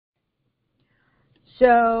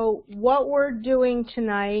So what we're doing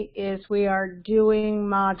tonight is we are doing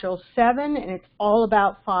Module 7, and it's all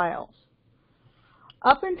about files.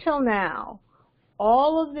 Up until now,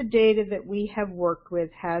 all of the data that we have worked with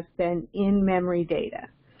has been in-memory data.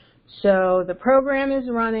 So the program is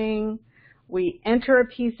running, we enter a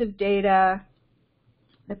piece of data,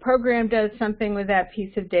 the program does something with that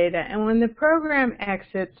piece of data, and when the program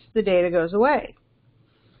exits, the data goes away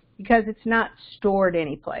because it's not stored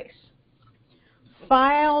anyplace.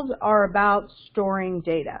 Files are about storing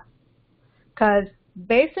data because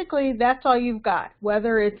basically that's all you've got,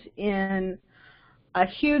 whether it's in a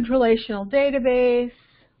huge relational database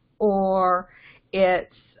or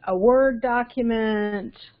it's a Word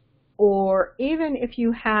document, or even if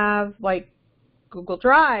you have like Google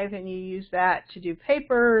Drive and you use that to do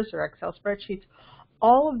papers or Excel spreadsheets,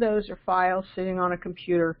 all of those are files sitting on a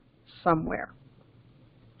computer somewhere.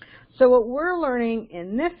 So what we're learning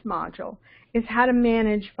in this module is how to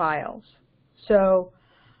manage files. So,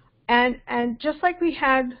 and just like we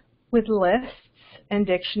had with lists and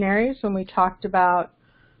dictionaries when we talked about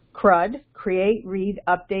CRUD, create, read,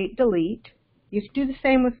 update, delete, you can do the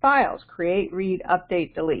same with files, create, read,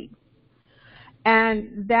 update, delete.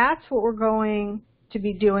 And that's what we're going to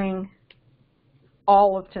be doing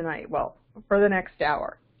all of tonight, well, for the next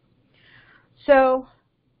hour. So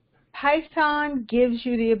Python gives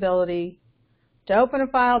you the ability to open a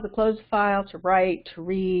file, to close a file, to write, to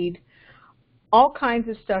read, all kinds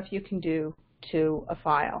of stuff you can do to a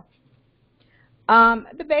file.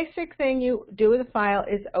 The basic thing you do with a file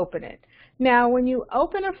is open it. Now, when you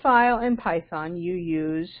open a file in Python, you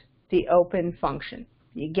use the open function.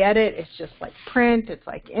 You get it, it's just like print, it's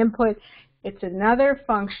like input. It's another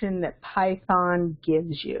function that Python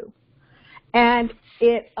gives you. And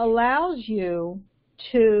it allows you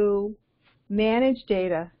to manage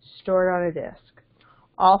data stored on a disk.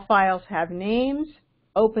 All files have names.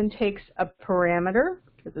 Open takes a parameter,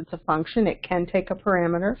 because it's a function, it can take a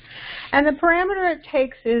parameter. And the parameter it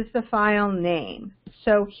takes is the file name.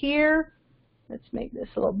 So here, let's make this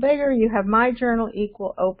a little bigger, you have my journal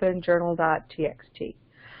equal open journal.txt.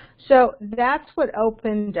 So that's what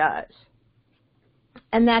open does.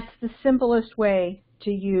 And that's the simplest way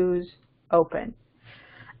to use open.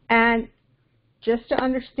 And just to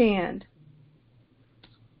understand,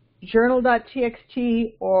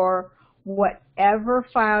 journal.txt or whatever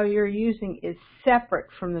file you're using is separate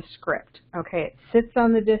from the script. Okay, it sits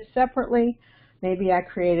on the disk separately. Maybe I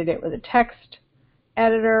created it with a text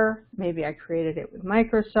editor. Maybe I created it with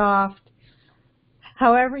Microsoft.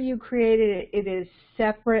 However you created it, it is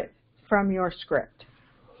separate from your script.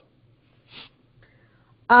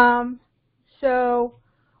 So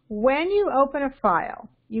when you open a file,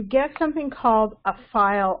 you get something called a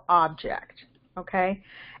file object, okay?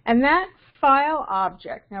 And that file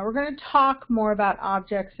object, now we're going to talk more about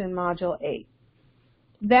objects in Module 8.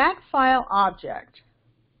 That file object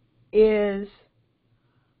is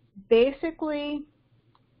basically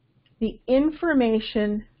the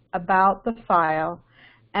information about the file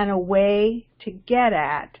and a way to get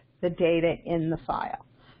at the data in the file.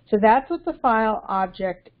 So that's what the file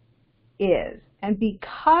object is. And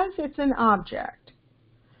because it's an object,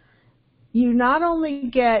 you not only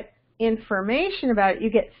get information about it, you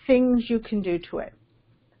get things you can do to it.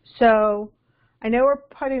 So I know we're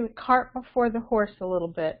putting the cart before the horse a little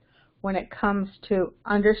bit when it comes to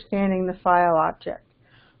understanding the file object.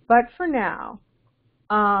 But for now,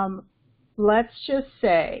 let's just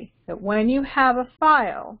say that when you have a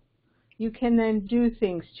file, you can then do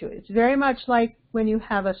things to it. It's very much like when you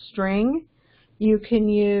have a string, you can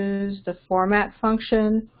use the format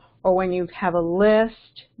function, or when you have a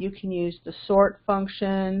list, you can use the sort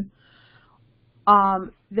function.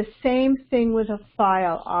 The same thing with a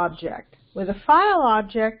file object. With a file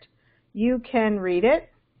object, you can read it,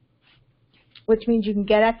 which means you can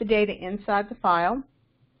get at the data inside the file.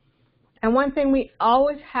 And one thing we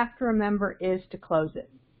always have to remember is to close it.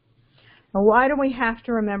 Now, why do we have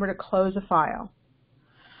to remember to close a file?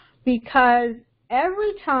 Because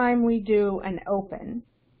every time we do an open,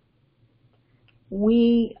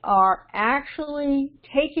 we are actually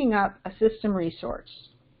taking up a system resource,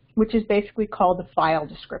 which is basically called the file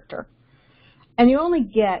descriptor. And you only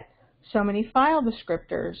get so many file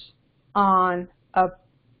descriptors on a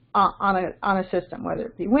system, whether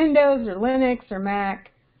it be Windows or Linux or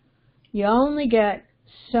Mac. You only get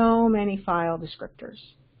so many file descriptors.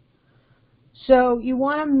 So you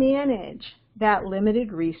want to manage that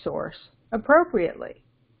limited resource appropriately.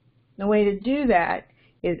 The way to do that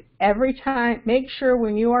is every time, make sure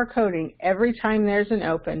when you are coding, every time there's an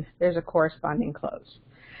open, there's a corresponding close.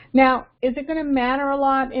 Now, is it going to matter a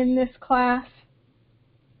lot in this class?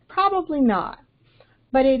 Probably not.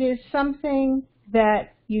 but it is something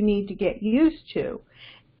that you need to get used to.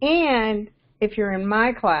 And if you're in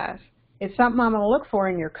my class, it's something I'm going to look for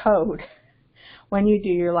in your code when you do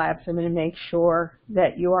your labs. I'm going to make sure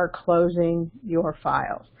that you are closing your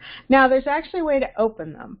files. Now, there's actually a way to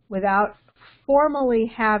open them without formally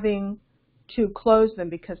having to close them,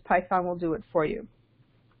 because Python will do it for you.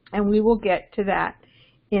 And we will get to that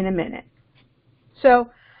in a minute. So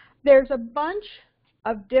there's a bunch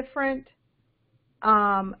of different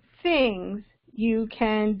things you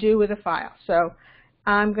can do with a file. So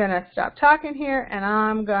I'm going to stop talking here, and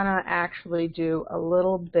I'm going to actually do a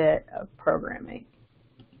little bit of programming.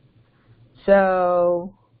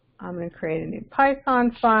 So I'm going to create a new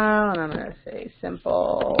Python file, and I'm going to say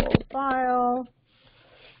simple file.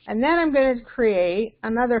 And then I'm going to create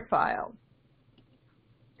another file.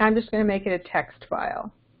 I'm just going to make it a text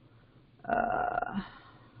file.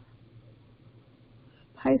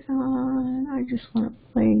 Python, I just want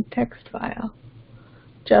a plain text file.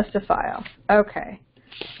 Just a file. Okay.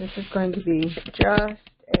 This is going to be just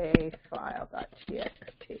a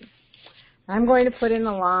file.txt. I'm going to put in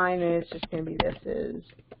a line, and it's just going to be, this is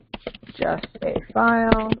just a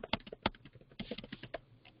file.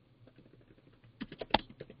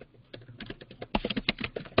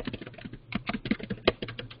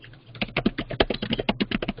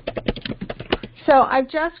 So I've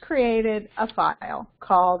just created a file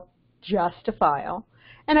called just a file,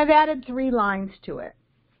 and I've added 3 lines to it.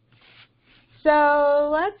 So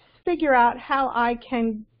let's figure out how I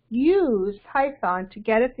can use Python to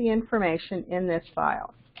get at the information in this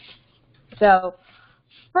file. So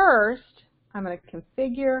first, I'm going to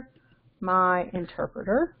configure my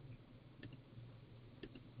interpreter.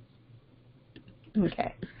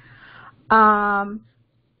 Okay. And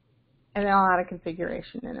then I'll add a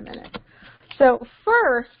configuration in a minute. So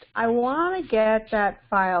first, I want to get that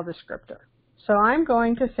file descriptor. So I'm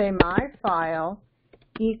going to say my file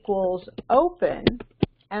equals open,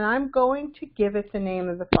 and I'm going to give it the name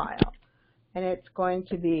of the file. And it's going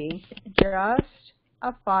to be just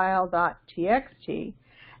a file.txt.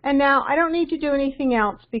 And now I don't need to do anything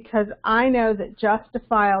else, because I know that just a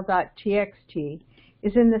file.txt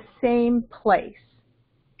is in the same place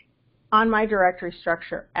on my directory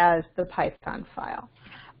structure as the Python file.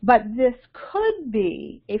 But this could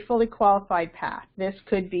be a fully qualified path. This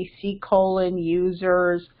could be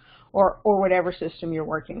C:users or whatever system you're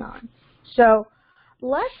working on. So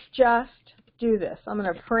let's just do this. I'm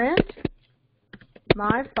going to print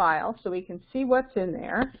my file so we can see what's in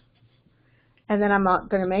there. And then I'm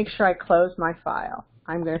going to make sure I close my file.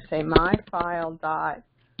 I'm going to say my file.close,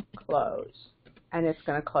 and it's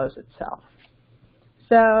going to close itself.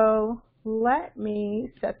 So let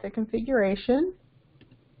me set the configuration.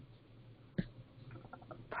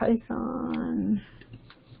 Python.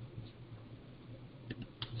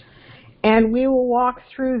 And we will walk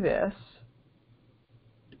through this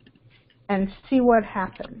and see what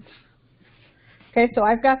happens. Okay, so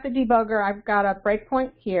I've got the debugger. I've got a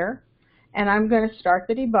breakpoint here, and I'm going to start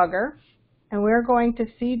the debugger. And we're going to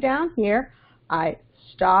see down here, I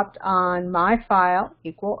stopped on my file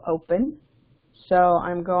equal open. So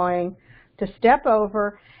I'm going to step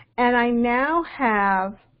over, and I now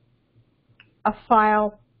have a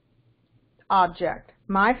file object.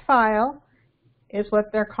 My file is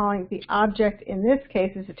what they're calling the object. In this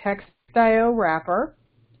case is a text.io wrapper.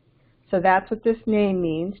 So that's what this name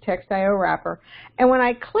means, text.io wrapper. And when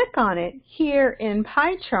I click on it here in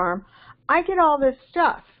PyCharm, I get all this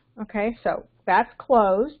stuff. Okay, so that's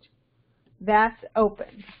closed, that's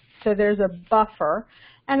open. So there's a buffer,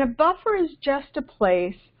 and a buffer is just a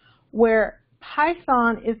place where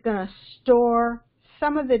Python is going to store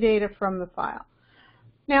some of the data from the file.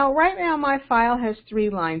 Now, right now my file has 3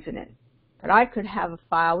 lines in it, but I could have a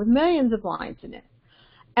file with millions of lines in it.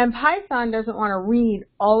 And Python doesn't want to read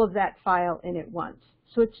all of that file in at once.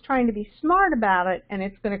 So it's trying to be smart about it, and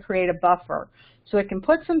it's going to create a buffer. So it can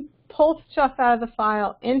pull stuff out of the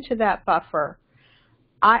file into that buffer.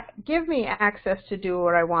 Give me access to do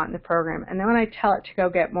what I want in the program. And then when I tell it to go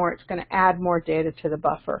get more, it's going to add more data to the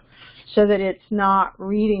buffer so that it's not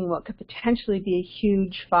reading what could potentially be a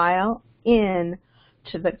huge file in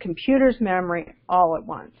to the computer's memory all at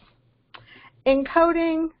once.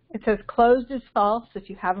 Encoding, it says closed is false. If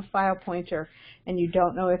you have a file pointer and you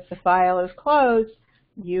don't know if the file is closed,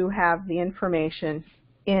 you have the information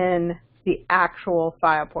in the actual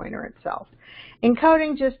file pointer itself.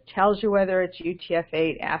 Encoding just tells you whether it's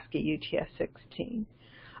UTF-8, ASCII, UTF-16.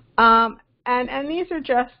 And these are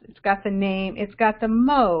just, it's got the name, it's got the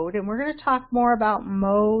mode, and we're going to talk more about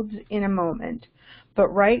modes in a moment. But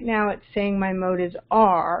right now it's saying my mode is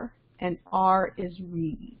R, and R is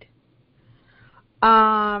read.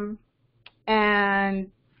 And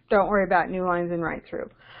don't worry about new lines and right through.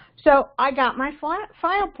 So I got my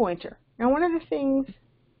file pointer. Now one of the things,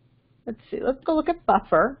 let's see, let's go look at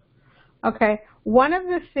buffer. Okay, one of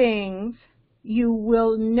the things you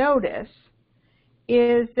will notice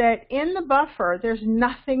is that in the buffer there's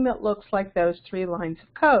nothing that looks like those 3 lines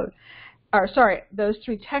of code, or sorry, those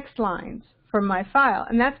 3 text lines from my file,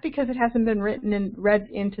 and that's because it hasn't been written and read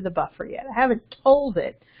into the buffer yet. I haven't told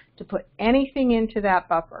it to put anything into that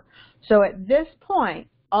buffer. So at this point,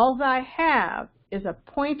 all that I have is a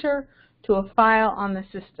pointer to a file on the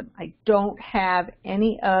system. I don't have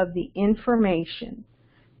any of the information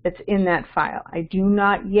that's in that file. I do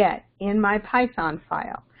not yet, in my Python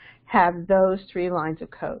file, have those 3 lines of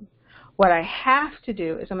code. What I have to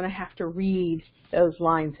do is I'm going to have to read those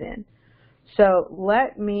lines in. So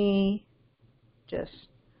let me just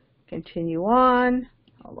continue on.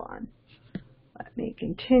 Hold on. Let me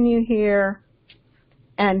continue here.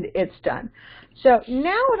 And it's done. So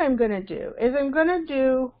now what I'm going to do is I'm going to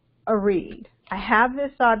do a read. I have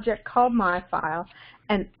this object called myFile,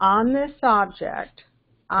 and on this object,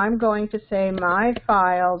 I'm going to say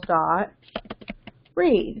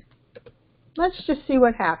myFile.read. Let's just see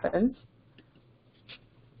what happens.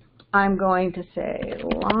 I'm going to say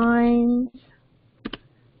lines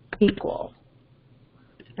equal.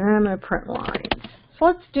 And I'm going to print lines. So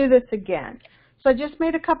let's do this again. So I just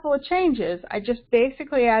made a couple of changes. I just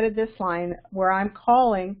basically added this line where I'm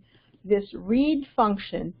calling this read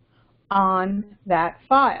function on that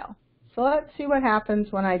file. So let's see what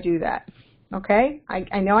happens when I do that. Okay,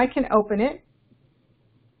 I know I can open it.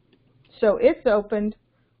 So it's opened.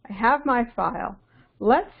 I have my file.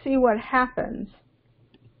 Let's see what happens,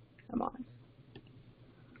 come on,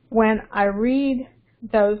 when I read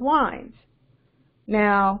those lines.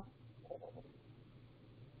 Now,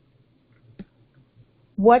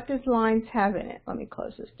 what does lines have in it? Let me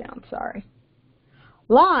close this down, sorry.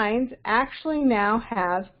 Lines actually now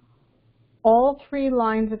has all 3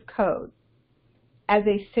 lines of code as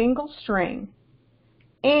a single string,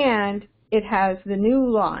 and it has the new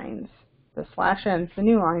lines, the /n, the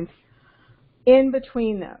new lines, in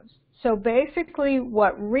between those. So basically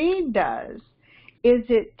what read does is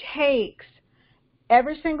it takes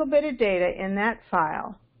every single bit of data in that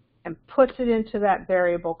file and puts it into that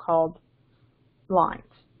variable called lines.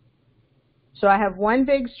 So I have one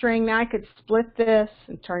big string. Now I could split this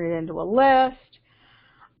and turn it into a list,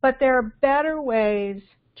 but there are better ways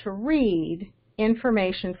to read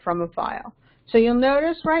information from a file. So you'll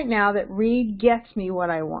notice right now that read gets me what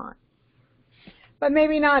I want, but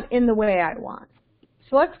maybe not in the way I want.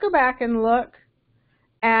 So let's go back and look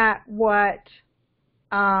at what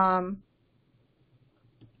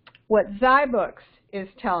zyBooks is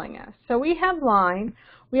telling us. So we have line.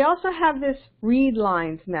 We also have this read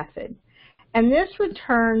lines method, and this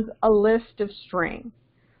returns a list of string.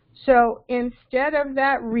 So instead of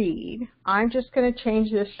that read, I'm just going to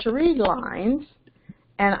change this to read lines,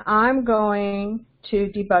 and I'm going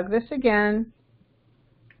to debug this again.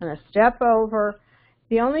 I'm going to step over.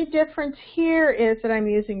 The only difference here is that I'm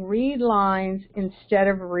using read lines instead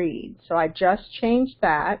of read. So I just changed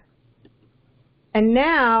that. And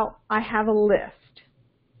now I have a list,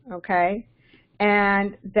 okay?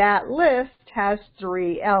 And that list has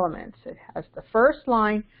 3 elements. It has the first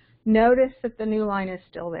line. Notice that the new line is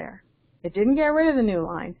still there. It didn't get rid of the new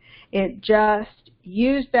line. It just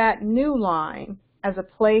used that new line as a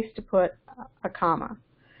place to put a comma.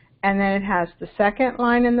 And then it has the second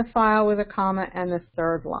line in the file with a comma and the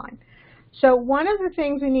third line. So one of the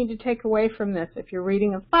things we need to take away from this, if you're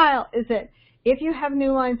reading a file, is that if you have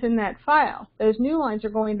new lines in that file, those new lines are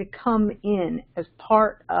going to come in as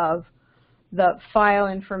part of the file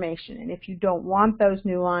information. And if you don't want those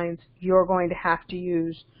new lines, you're going to have to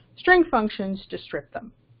use string functions to strip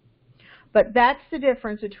them. But that's the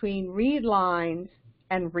difference between read lines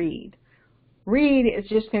and read. Read is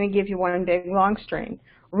just going to give you one big long string.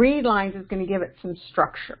 Read lines is going to give it some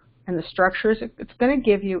structure. And the structure it's going to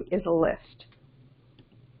give you is a list.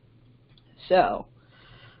 So,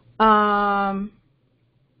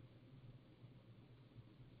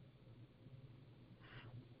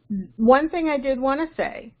 one thing I did want to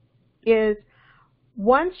say is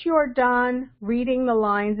once you're done reading the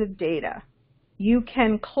lines of data, you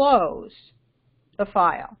can close the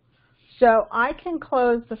file. So I can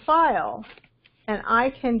close the file and I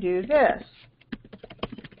can do this.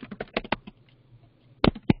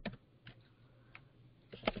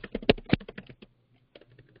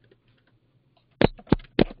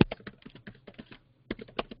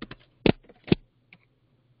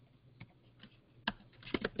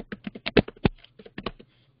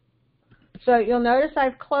 So you'll notice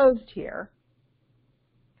I've closed here.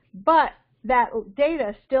 but that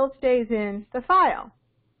data still stays in the file.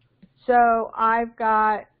 So I've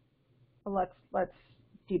got, let's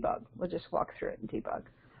debug. We'll just walk through it and debug.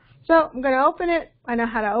 So I'm going to open it. I know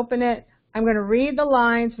how to open it. I'm going to read the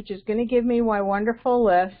lines, which is going to give me my wonderful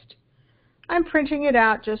list. I'm printing it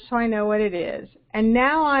out just so I know what it is. And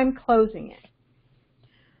now I'm closing it.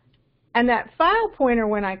 And that file pointer,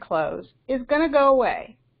 when I close, is going to go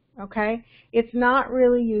away. Okay? It's not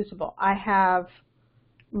really usable. I have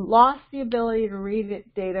lost the ability to read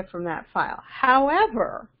data from that file.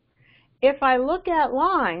 However, if I look at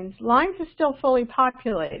lines, lines are still fully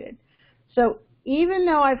populated. So even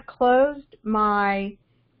though I've closed my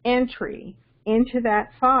entry into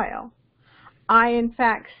that file, I in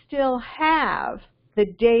fact still have the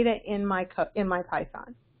data in my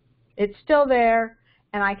Python. It's still there,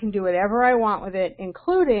 and I can do whatever I want with it,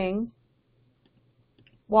 including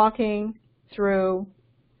walking through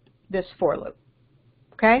this for loop.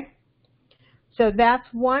 Okay? So that's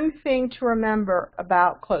one thing to remember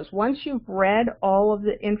about close. Once you've read all of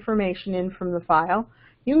the information in from the file,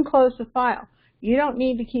 you can close the file. You don't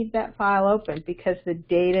need to keep that file open because the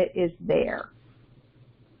data is there.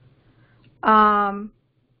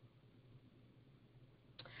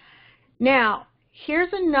 Now,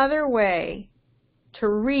 here's another way to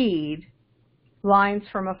read lines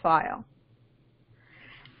from a file.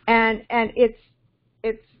 And it's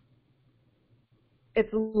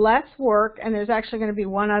less work, and there's actually going to be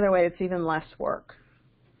one other way that's even less work.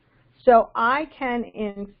 So I can,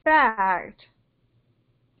 in fact,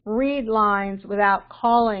 read lines without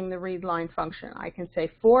calling the read line function. I can say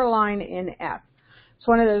for line in F. It's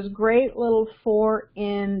one of those great little for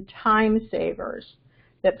in time savers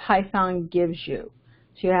that Python gives you.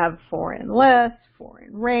 So you have for in list, for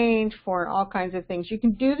in range, for in all kinds of things. You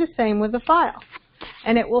can do the same with a file,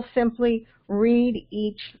 and it will simply read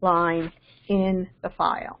each line in the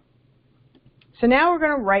file. So now we're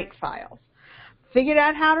going to write files. Figured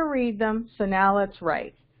out how to read them, so now let's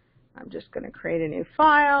write. I'm just going to create a new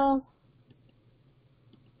file.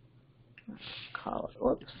 Call it,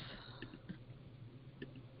 whoops.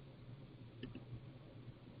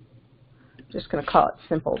 Just going to call it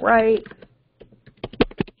simple write.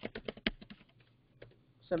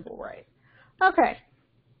 Simple write. Okay.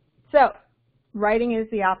 So writing is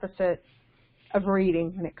the opposite of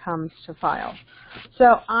reading when it comes to files.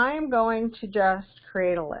 So I'm going to just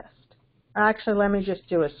create a list. Actually, let me just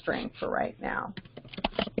do a string for right now.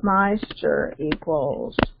 Meister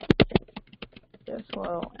equals, this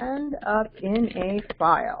will end up in a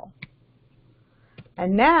file.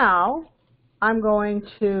 And now I'm going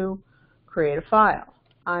to create a file.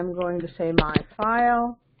 I'm going to say my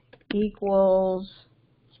file equals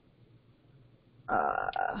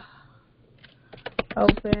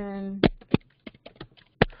open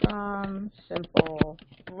from simple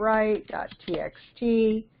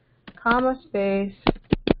write.txt, comma space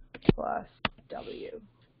plus W.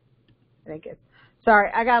 I think it's, sorry,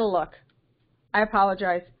 I gotta look. I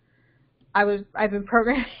apologize. I've been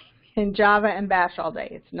programming in Java and Bash all day.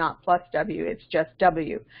 It's not plus W, it's just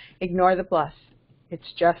W. Ignore the plus.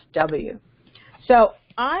 It's just W. So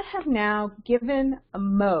I have now given a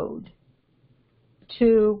mode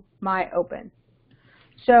to my open.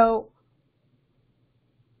 So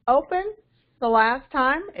open, the last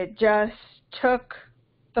time, it just took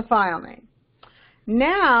the file name.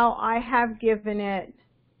 Now I have given it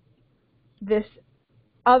this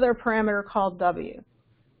other parameter called W.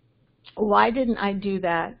 Why didn't I do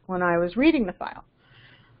that when I was reading the file?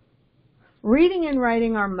 Reading and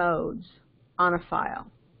writing are modes on a file.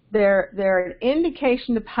 They're an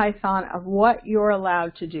indication to Python of what you're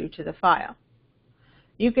allowed to do to the file.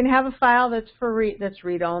 You can have a file that's that's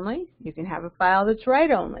read only. You can have a file that's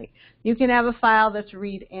write only. You can have a file that's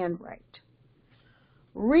read and write.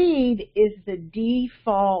 Read is the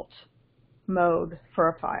default mode for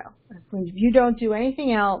a file. If you don't do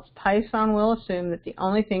anything else, Python will assume that the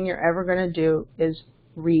only thing you're ever going to do is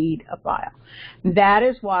read a file. That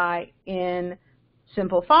is why in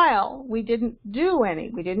simple file we didn't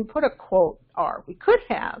put a quote R. We could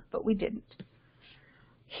have, but we didn't.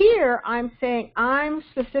 Here I'm saying I'm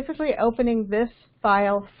specifically opening this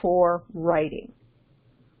file for writing.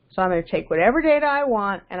 So I'm going to take whatever data I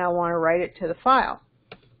want and I want to write it to the file.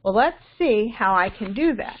 Well, let's see how I can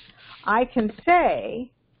do that. I can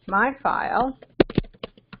say my file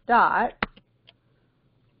dot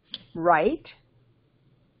write,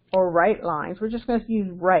 or write lines. We're just going to use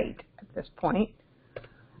write at this point.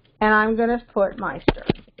 And I'm going to put Meister.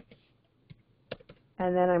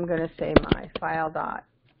 And then I'm going to say my file dot.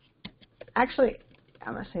 Actually,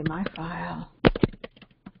 I'm going to say my file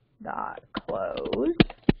dot close.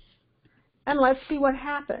 and let's see what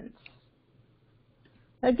happens.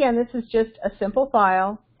 Again, this is just a simple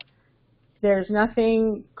file. There's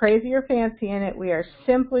nothing crazy or fancy in it. We are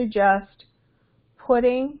simply just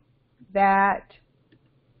putting that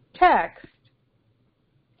text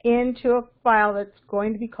into a file that's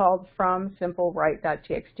going to be called from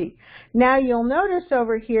simplewrite.txt. Now you'll notice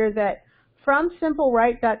over here that from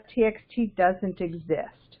simplewrite.txt doesn't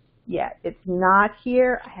exist yet. It's not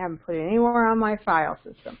here. I haven't put it anywhere on my file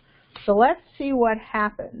system. So let's see what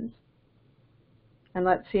happens. And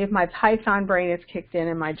let's see if my Python brain is kicked in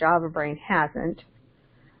and my Java brain hasn't.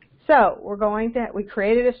 So we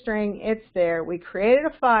created a string. It's there. We created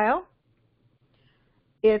a file.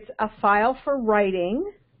 It's a file for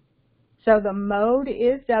writing. So the mode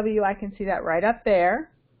is W. I can see that right up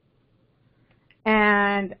there.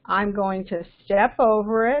 And I'm going to step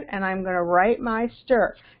over it, and I'm going to write my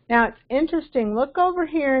stir. Now, it's interesting. Look over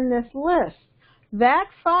here in this list. That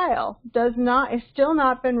file is still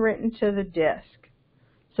not been written to the disk.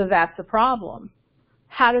 So that's a problem.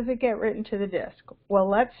 How does it get written to the disk? Well,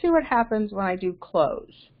 let's see what happens when I do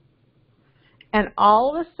close. And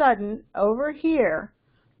all of a sudden, over here,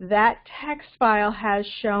 that text file has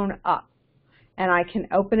shown up. And I can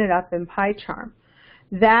open it up in PyCharm.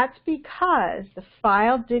 That's because the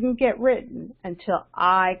file didn't get written until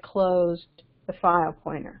I closed the file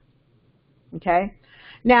pointer. Okay?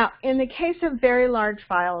 Now, in the case of very large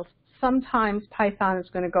files, sometimes Python is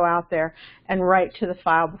going to go out there and write to the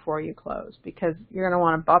file before you close because you're going to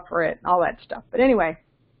want to buffer it and all that stuff. But anyway,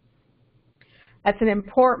 that's an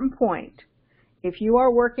important point. If you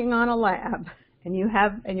are working on a lab and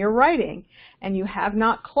you're writing and you have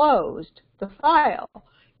not closed the file,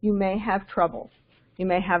 you may have trouble. You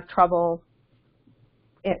may have trouble,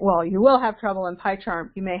 well, you will have trouble in PyCharm.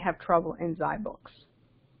 You may have trouble in zyBooks.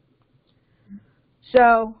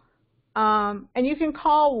 So, and you can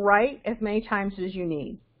call write as many times as you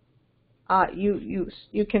need.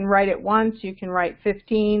 You can write it once. You can write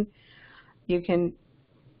 15. You can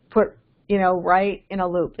put, write in a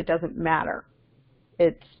loop. It doesn't matter.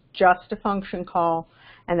 It's just a function call,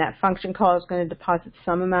 and that function call is going to deposit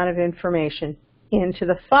some amount of information into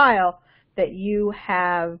the file that you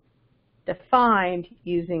have defined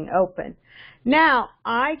using open. Now,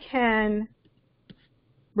 I can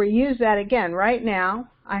reuse that again. Right now,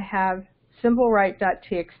 I have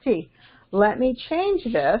simplewrite.txt. Let me change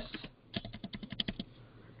this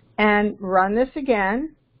and run this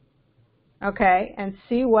again, okay, and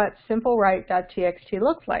see what simplewrite.txt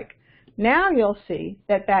looks like. Now you'll see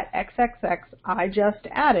that that XXX I just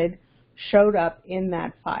added showed up in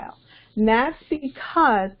that file. And that's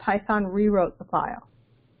because Python rewrote the file.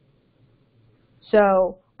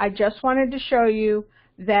 So I just wanted to show you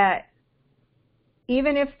that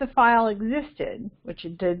even if the file existed, which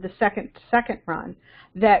it did the second run,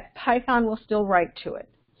 that Python will still write to it.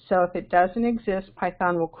 So if it doesn't exist,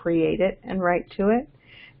 Python will create it and write to it.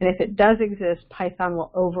 And if it does exist, Python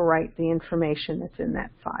will overwrite the information that's in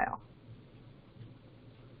that file.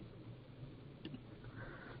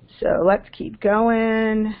 So let's keep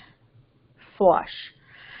going. Flush.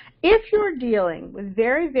 If you're dealing with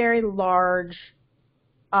very, very large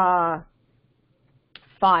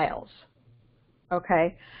files,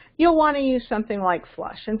 okay, you'll want to use something like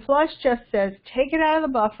flush. And flush just says take it out of the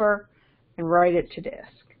buffer and write it to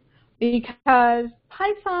disk. Because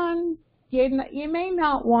Python, you may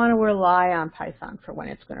not want to rely on Python for when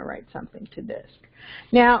it's going to write something to disk.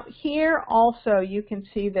 Now, here also you can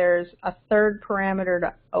see there's a third parameter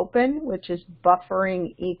to open, which is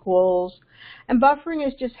buffering equals. And buffering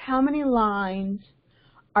is just how many lines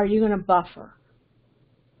are you going to buffer.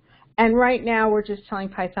 And right now we're just telling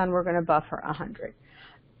Python we're going to buffer 100.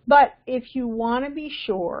 But if you want to be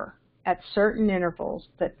sure at certain intervals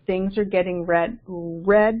that things are getting written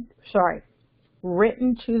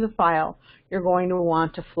to the file, you're going to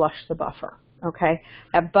want to flush the buffer. Okay,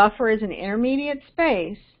 that buffer is an intermediate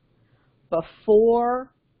space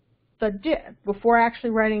before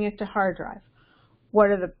actually writing it to hard drive.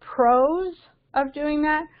 What are the pros of doing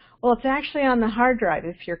that? Well, it's actually on the hard drive.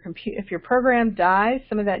 If your program dies,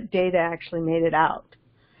 some of that data actually made it out.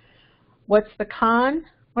 What's the con?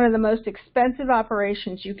 One of the most expensive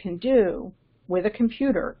operations you can do with a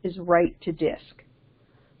computer is write to disk.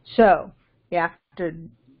 So you have to,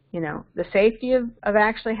 the safety of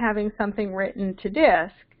actually having something written to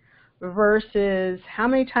disk versus how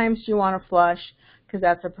many times do you want to flush, because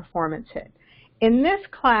that's a performance hit. In this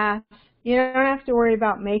class, you don't have to worry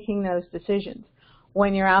about making those decisions.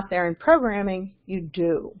 When you're out there in programming, you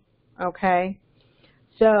do, okay?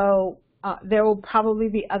 So there will probably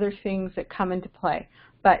be other things that come into play.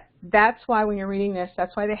 But that's why when you're reading this,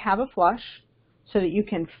 that's why they have a flush, so that you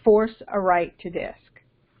can force a write to disk.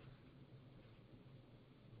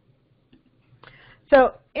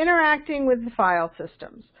 So interacting with the file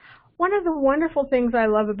systems. One of the wonderful things I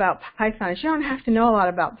love about Python is you don't have to know a lot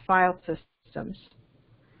about the file systems.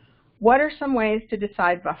 What are some ways to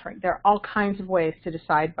decide buffering? There are all kinds of ways to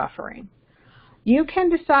decide buffering. You can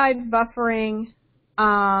decide buffering.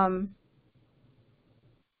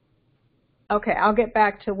 Okay, I'll get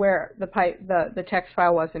back to where the text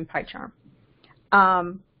file was in PyCharm.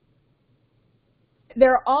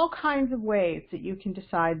 There are all kinds of ways that you can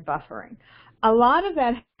decide buffering. A lot of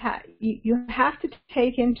that you have to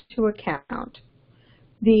take into account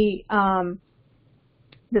the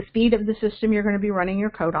speed of the system you're going to be running your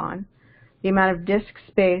code on, the amount of disk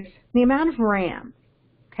space, the amount of RAM.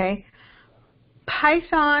 Okay,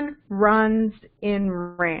 Python runs in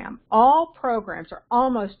RAM. All programs, or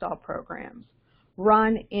almost all programs,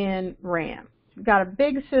 run in RAM. You've got a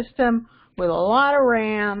big system with a lot of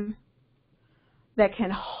RAM that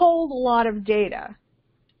can hold a lot of data,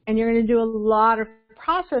 and you're going to do a lot of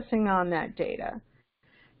processing on that data,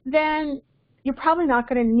 then you're probably not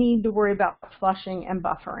going to need to worry about flushing and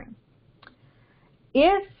buffering.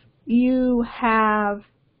 If you're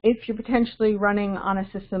potentially running on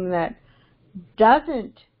a system that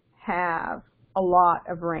doesn't have a lot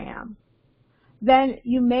of RAM, then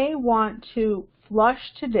you may want to flush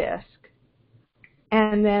to disk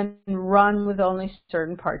and then run with only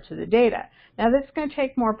certain parts of the data. Now this is going to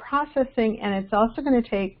take more processing, and it's also going to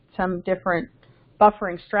take some different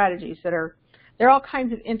buffering strategies there are all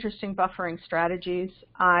kinds of interesting buffering strategies.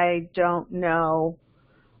 I don't know.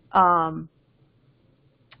 I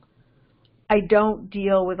don't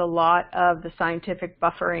deal with a lot of the scientific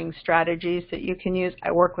buffering strategies that you can use.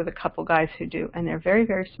 I work with a couple guys who do, and they're very,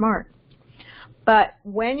 very smart. But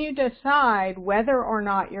when you decide whether or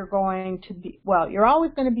not you're going to be, well, you're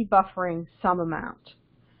always going to be buffering some amount.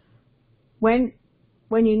 When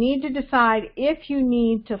you need to decide if you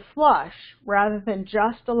need to flush rather than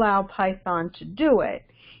just allow Python to do it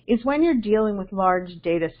is when you're dealing with large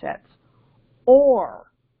data sets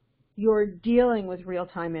or you're dealing with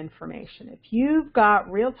real-time information. If you've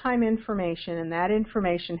got real-time information and that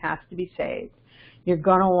information has to be saved, you're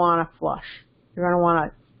going to want to flush. You're going to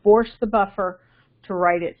want to force the buffer to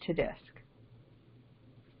write it to disk.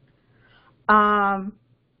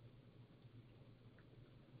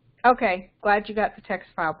 Okay, glad you got the text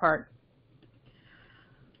file part.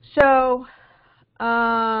 So,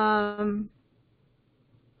 so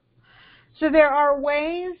there are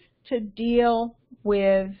ways to deal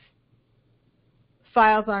with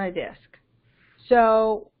files on a disk.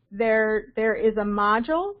 So there is a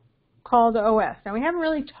module called OS. Now we haven't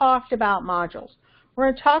really talked about modules. We're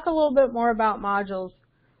going to talk a little bit more about modules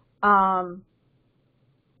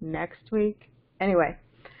next week. Anyway,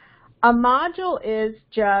 a module is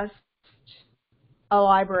just a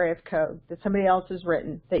library of code that somebody else has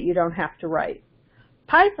written that you don't have to write.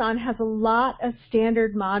 Python has a lot of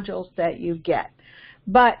standard modules that you get,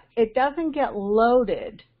 but it doesn't get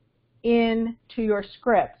loaded into your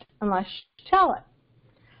script unless you tell it.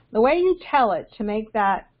 The way you tell it to make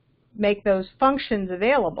those functions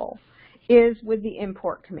available is with the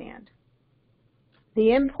import command.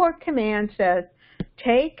 The import command says,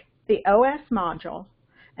 take the OS module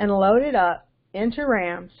and load it up into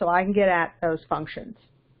RAM so I can get at those functions.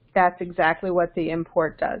 That's exactly what the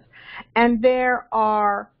import does. And there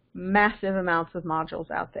are massive amounts of modules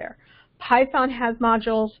out there. Python has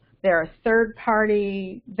modules. There are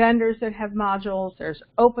third-party vendors that have modules. There's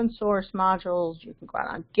open source modules. You can go out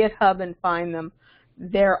on GitHub and find them.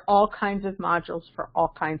 There are all kinds of modules for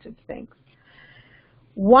all kinds of things.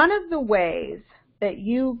 One of the ways that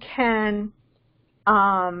you can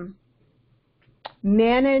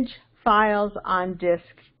manage files on disk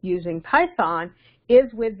using Python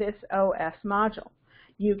is with this OS module.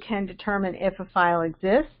 You can determine if a file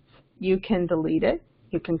exists. You can delete it.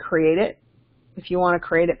 You can create it if you want to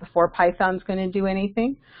create it before Python's going to do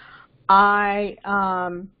anything. I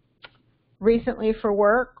recently for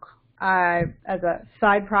work, as a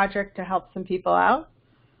side project to help some people out,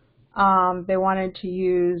 they wanted to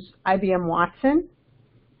use IBM Watson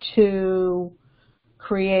to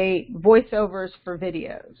create voiceovers for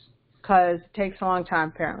videos, because it takes a long time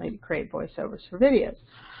apparently to create voiceovers for videos.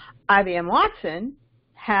 IBM Watson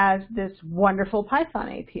has this wonderful Python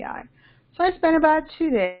API. So I spent about 2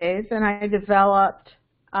 days and I developed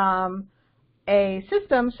a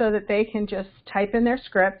system so that they can just type in their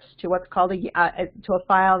scripts to what's called to a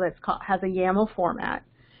file that has a YAML format,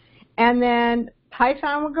 and then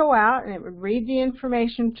Python would go out and it would read the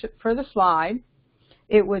information for the slide.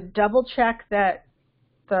 It would double check that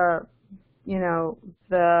the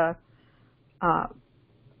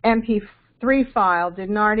MP3 file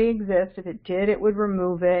didn't already exist. If it did, it would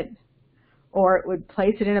remove it, or it would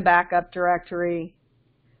place it in a backup directory,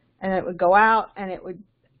 and it would go out and it would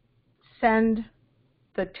send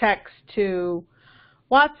the text to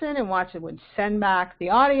Watson, and Watson would send back the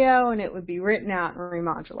audio, and it would be written out and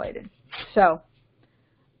remodulated. So,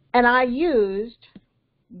 and I used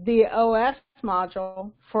the OS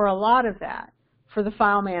module for a lot of that, for the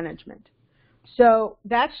file management. So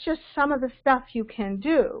that's just some of the stuff you can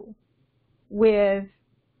do with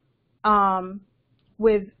the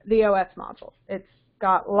OS module. It's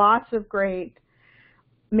got lots of great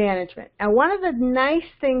management. And one of the nice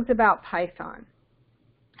things about Python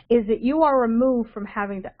is that you are removed from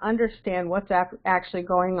having to understand what's actually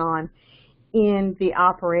going on in the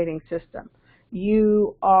operating system.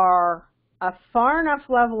 You are a far enough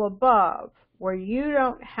level above where you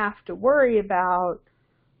don't have to worry about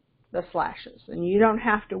the slashes, and you don't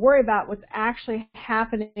have to worry about what's actually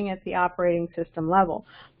happening at the operating system level.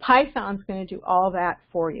 Python's going to do all that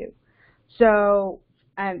for you. So,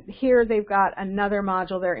 and here they've got another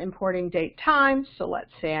module. They're importing date time. So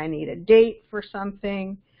let's say I need a date for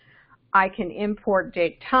something. I can import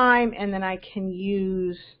date time, and then I can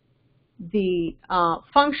use the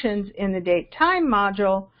functions in the date time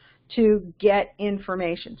module to get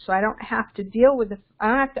information. So I don't have to deal with this. I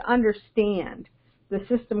don't have to understand the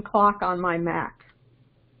system clock on my Mac.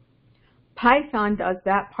 Python does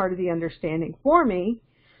that part of the understanding for me.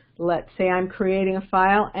 Let's say I'm creating a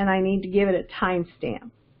file and I need to give it a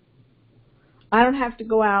timestamp. I don't have to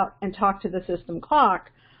go out and talk to the system clock.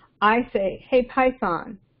 I say, hey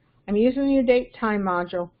Python, I'm using your date time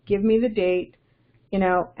module. Give me the date, you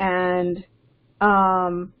know, and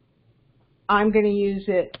I'm going to use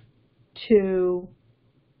it to,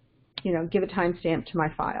 you know, give a timestamp to my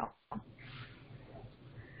file.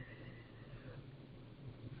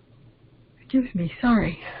 Excuse me,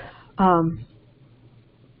 sorry. You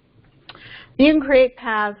can create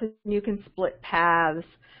paths and you can split paths.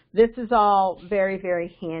 This is all very,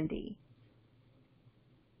 very handy.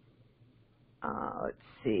 Let's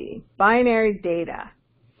see, binary data.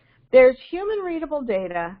 There's human readable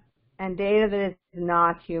data and data that is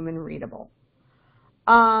not human readable.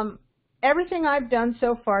 Everything I've done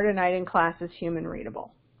so far tonight in class is human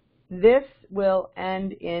readable. This will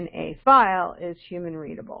end in a file is human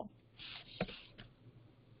readable.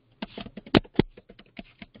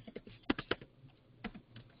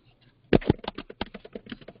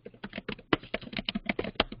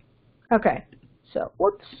 Okay, so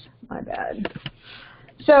whoops, my bad.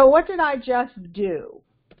 So what did I just do?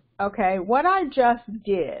 Okay, what I just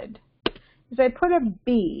did is I put a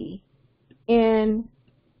B in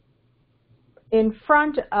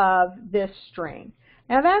front of this string.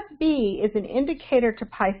 Now that B is an indicator to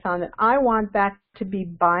Python that I want that to be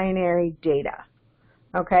binary data.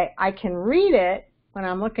 Okay, I can read it when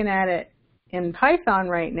I'm looking at it in Python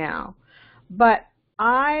right now, but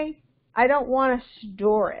I don't want to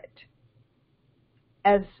store it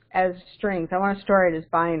as strings. I want to store it as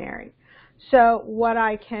binary. So what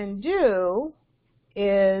I can do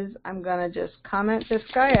is I'm going to just comment this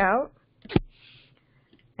guy out,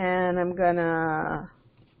 and I'm going to,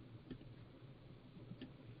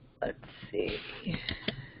 let's see,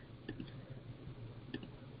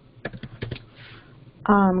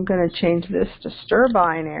 I'm going to change this to stir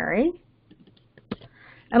binary,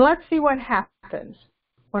 and let's see what happens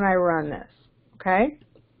when I run this, okay?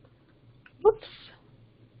 Whoops.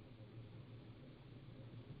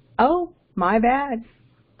 Oh, my bad.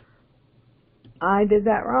 I did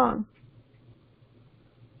that wrong.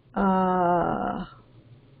 I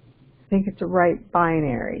think it's the right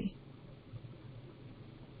binary.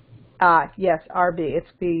 Yes, RB. It's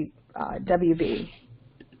the WB.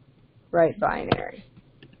 Right binary.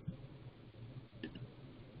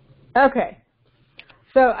 Okay.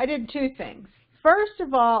 So I did two things. First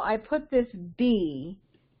of all, I put this B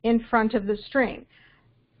in front of the string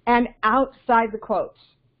and outside the quotes.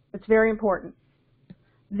 It's very important.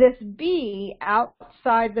 This B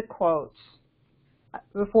outside the quotes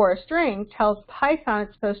before a string tells Python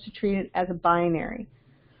it's supposed to treat it as a binary.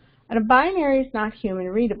 And a binary is not human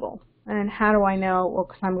readable. And how do I know? Well,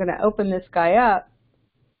 because I'm going to open this guy up.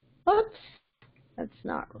 Oops, that's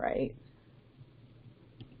not right.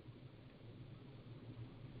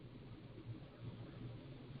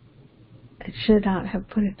 I should not have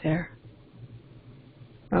put it there.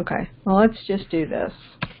 Okay, well, let's just do this.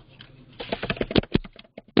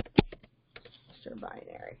 Stir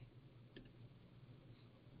binary.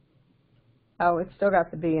 Oh, it's still got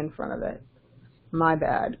the B in front of it. My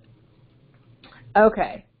bad.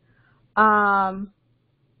 Okay.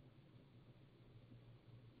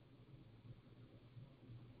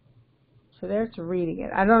 So there's reading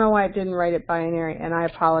it. I don't know why it didn't write it binary, and I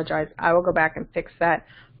apologize. I will go back and fix that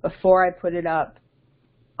before I put it up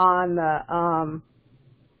on the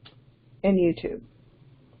in YouTube.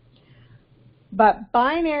 But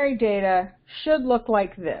binary data should look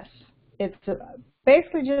like this. It's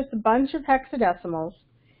basically just a bunch of hexadecimals,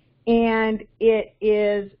 and it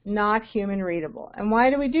is not human readable. And why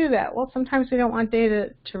do we do that? Well, sometimes we don't want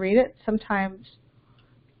data to read it. Sometimes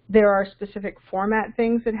there are specific format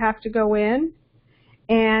things that have to go in,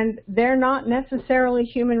 and they're not necessarily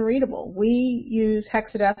human readable. We use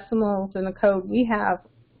hexadecimals in the code we have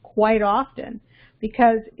quite often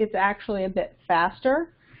because it's actually a bit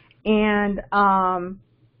faster, and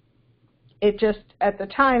it just, at the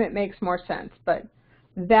time, it makes more sense. But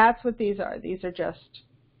that's what these are. These are just,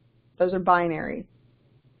 those are binary,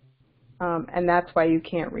 and that's why you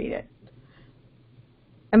can't read it.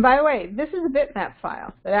 And by the way, this is a bitmap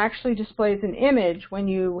file that actually displays an image when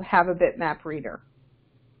you have a bitmap reader.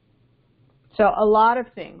 So a lot of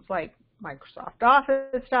things like Microsoft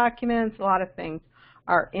Office documents, a lot of things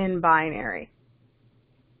are in binary.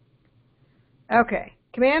 Okay,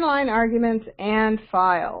 command line arguments and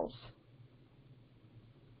files.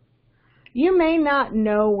 You may not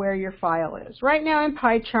know where your file is. Right now in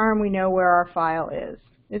PyCharm we know where our file is.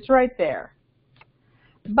 It's right there.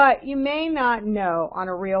 But you may not know on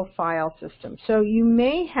a real file system. So you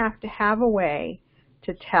may have to have a way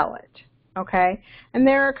to tell it. Okay? And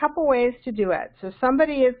there are a couple ways to do it. So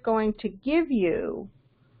somebody is going to give you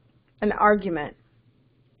an argument,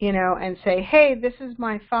 you know, and say, hey, this is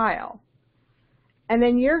my file. And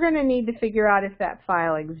then you're going to need to figure out if that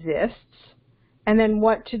file exists, and then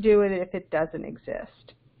what to do with it if it doesn't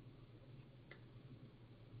exist.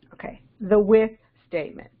 Okay, the with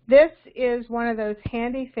statement. This is one of those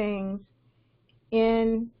handy things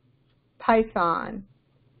in Python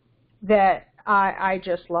that I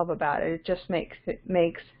just love about it. It just makes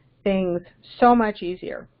things so much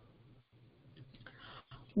easier.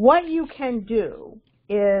 What you can do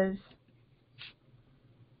is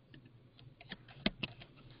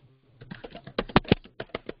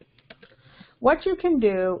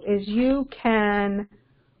you can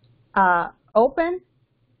open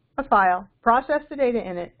a file, process the data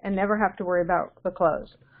in it, and never have to worry about the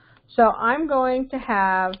close. So I'm going to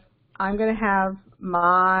have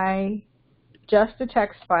my just a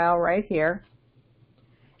text file right here,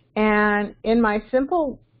 and in my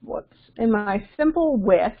simple with,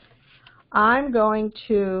 I'm going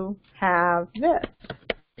to have this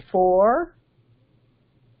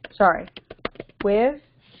with,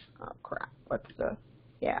 oh crap,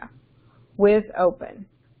 with open.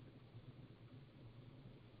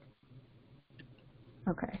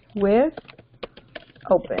 Okay, with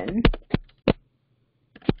open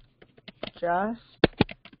just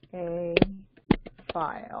a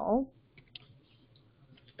file,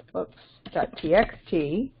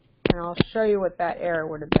 .txt, and I'll show you what that error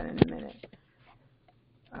would have been in a minute.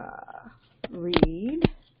 Read,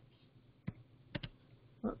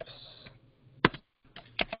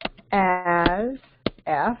 as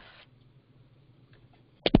f,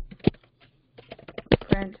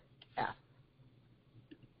 print f.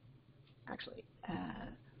 Actually,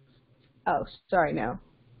 oh, sorry, no.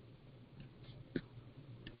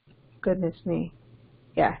 Goodness me.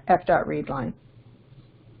 Yeah, f.readline.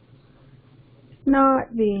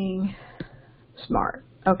 Not being smart.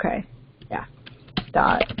 Okay, yeah,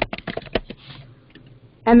 dot.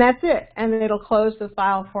 And that's it, and it'll close the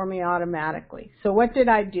file for me automatically. So what did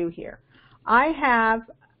I do here? I have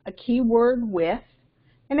a keyword with,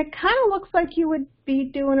 and it kind of looks like you would be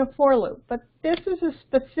doing a for loop, but this is a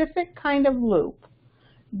specific kind of loop.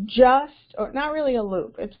 Or not really a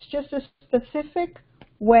loop, it's just a specific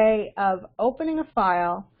way of opening a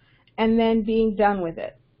file and then being done with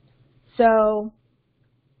it. So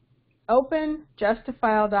open just a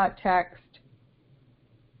file.txt,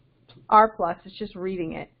 r+, it's just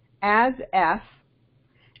reading it, as f,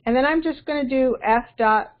 and then I'm just going to do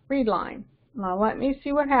f.readline. Now let me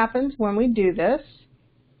see what happens when we do this,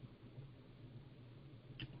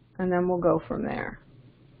 and then we'll go from there.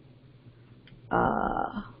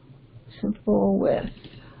 Simple with.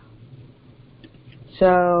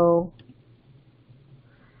 So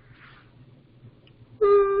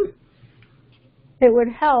it would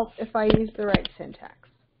help if I used the right syntax.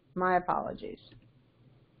 My apologies.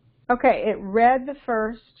 Okay, it read the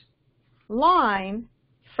first line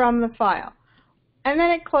from the file, and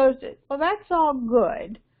then it closed it. Well, that's all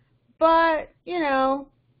good, but, you know,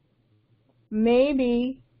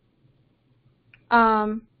 maybe,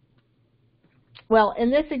 well,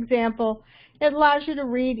 in this example, it allows you to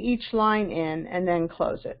read each line in and then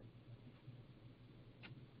close it.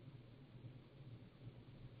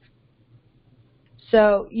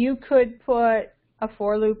 So you could put a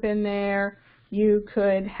for loop in there. You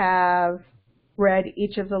could have read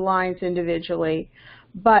each of the lines individually.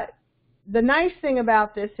 But the nice thing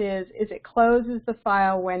about this is it closes the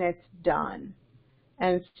file when it's done.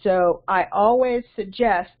 And so I always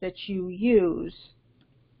suggest that you use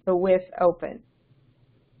the with open.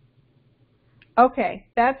 Okay,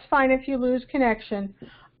 that's fine if you lose connection.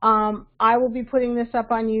 I will be putting this up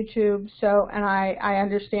on YouTube, and I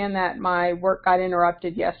understand that my work got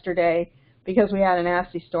interrupted yesterday because we had a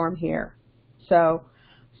nasty storm here. So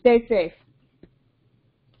stay safe.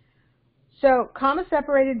 So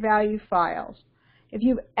comma-separated value files. If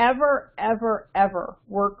you've ever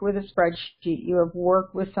worked with a spreadsheet, you have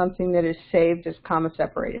worked with something that is saved as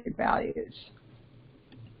comma-separated values.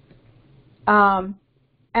 And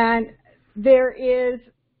there is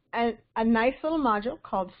a nice little module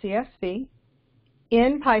called CSV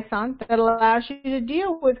in Python that allows you to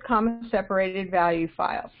deal with comma-separated value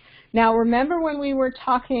files. Now, remember when we were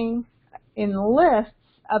talking in lists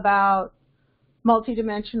about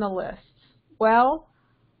multidimensional lists? Well,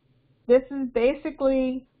 this is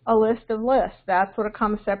basically a list of lists. That's what a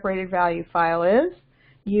comma-separated value file is.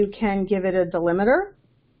 You can give it a delimiter,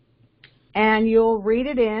 and you'll read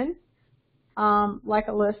it in like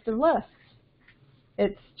a list of lists.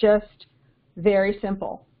 It's just very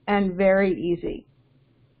simple and very easy.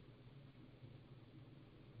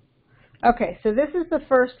 Okay, so this is the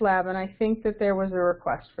first lab, and I think that there was a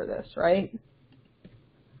request for this, right?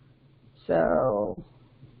 So,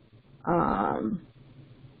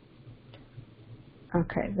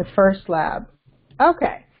 okay, the first lab.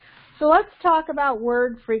 Okay, so let's talk about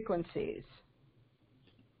word frequencies.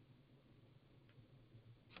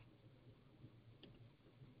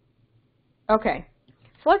 Okay,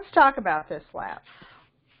 so let's talk about this lab.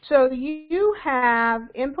 So you have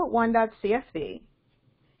input1.csv,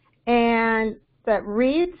 and that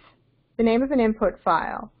reads the name of an input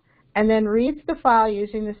file, and then reads the file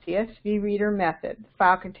using the CSV reader method. The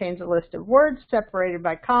file contains a list of words separated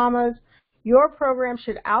by commas. Your program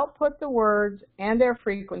should output the words and their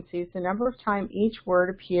frequencies, the number of times each word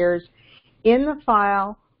appears in the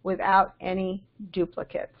file without any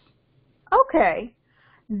duplicates. Okay,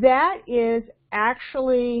 that is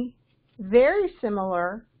actually very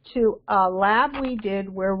similar to a lab we did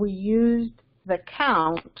where we used the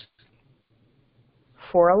count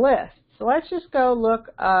for a list. So let's just go look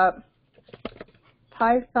up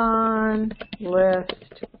Python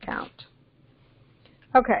list count.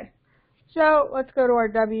 Okay, so let's go to our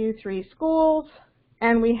W3 schools,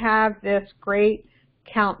 and we have this great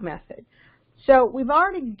count method. So we've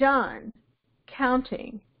already done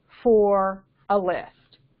counting for a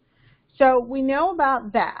list. So we know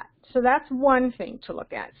about that. So that's one thing to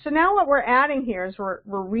look at. So now what we're adding here is we're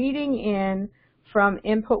reading in from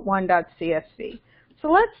input1.csv.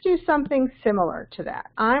 So let's do something similar to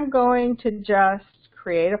that. I'm going to just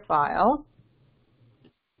create a file.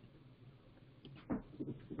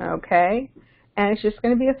 Okay, and it's just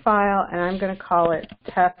going to be a file, and I'm going to call it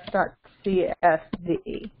test.csv.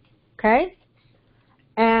 Okay,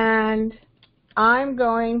 and I'm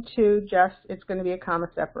going to just, it's going to be a comma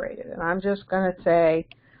separated, and I'm just going to say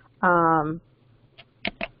A,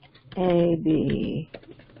 B,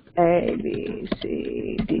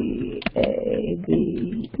 C, D, A,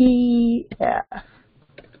 B, E, F.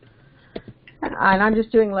 And I'm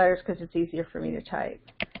just doing letters because it's easier for me to type.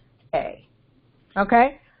 A.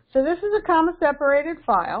 Okay? So this is a comma separated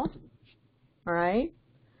file. All right?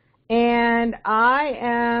 And I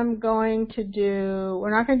am going to do,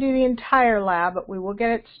 we're not going to do the entire lab, but we will get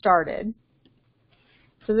it started.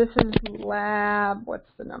 So this is lab, what's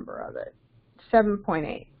the number of it?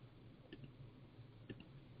 7.8.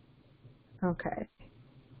 Okay.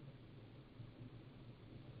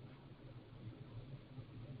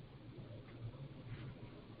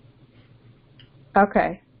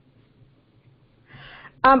 Okay.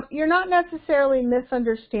 You're not necessarily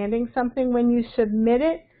misunderstanding something when you submit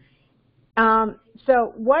it.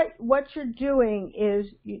 So what you're doing is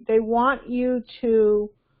they want you to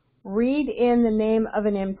read in the name of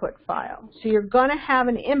an input file. So you're going to have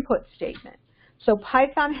an input statement. So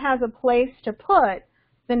Python has a place to put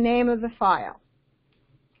the name of the file.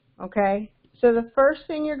 Okay? So the first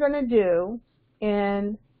thing you're going to do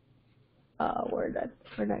in, where'd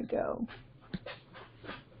I go?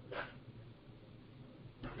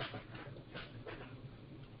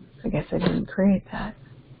 I guess I didn't create that.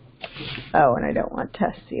 Oh, and I don't want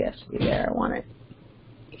test CSV there. I want it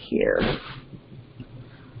here.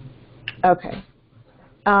 Okay.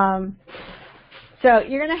 So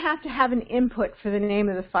you're going to have an input for the name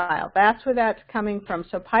of the file. That's where that's coming from.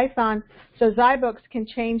 So Python, so zyBooks can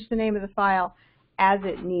change the name of the file as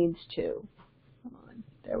it needs to. Come on,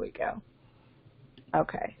 there we go.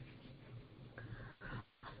 Okay.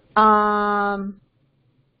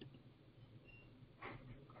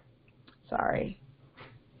 Sorry.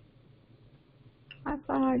 I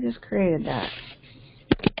thought I just created that.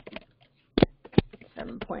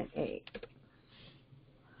 7.8.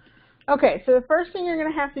 Okay, so the first thing you're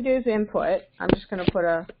going to have to do is input. I'm just going to put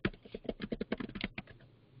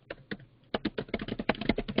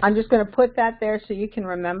that there so you can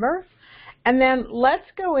remember. And then let's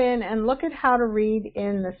go in and look at how to read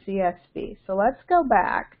in the CSV. So let's go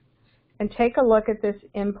back and take a look at this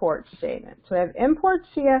import statement. So I have import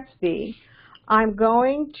CSV. I'm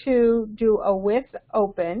going to do a with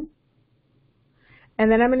open,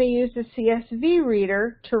 and then I'm going to use the CSV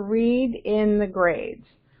reader to read in the grades.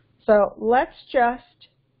 So let's just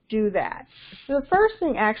do that. So the first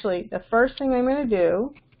thing I'm going to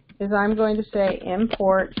do is I'm going to say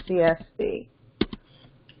import CSV.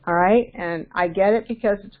 All right, and I get it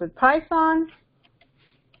because it's with Python,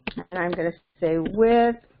 and I'm going to say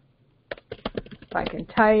with, if I can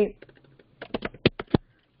type.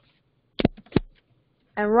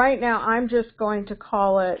 And right now I'm just going to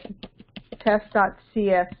call it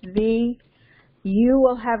test.csv. You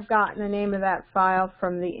will have gotten the name of that file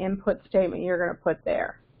from the input statement you're going to put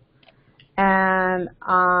there. And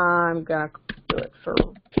I'm going to do it for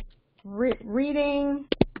reading.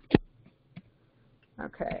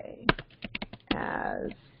 Okay, as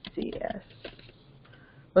CS.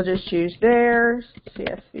 We'll just use their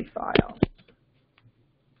CSV file.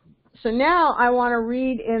 So now I want to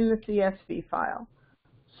read in the CSV file.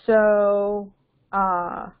 So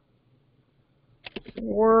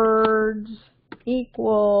words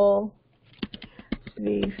equal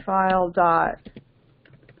the file dot,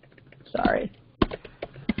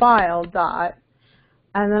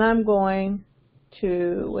 and then I'm going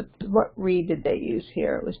to, what read did they use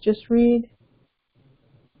here? It was just read,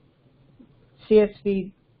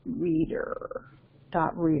 CSV reader,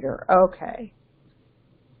 dot reader, okay.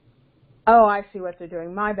 Oh, I see what they're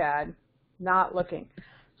doing, my bad, not looking.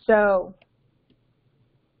 So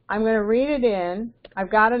I'm going to read it in. I've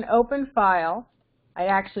got an open file. I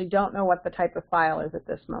actually don't know what the type of file is at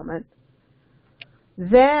this moment.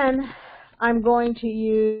 Then I'm going to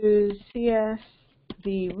use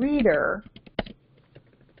CSV reader.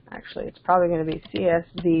 Actually, it's probably going to be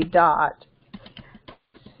CSV dot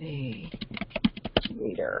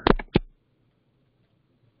reader.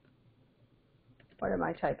 What am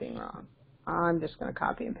I typing wrong? I'm just going to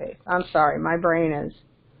copy and paste. I'm sorry, my brain is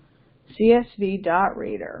CSV dot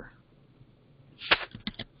reader.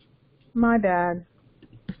 My bad.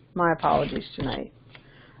 My apologies tonight.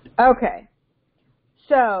 Okay,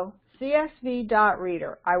 so CSV dot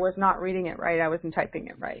reader. I was not reading it right. I wasn't typing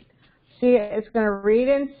it right. See, it's going to read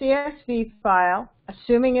in CSV file,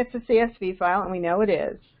 assuming it's a CSV file, and we know it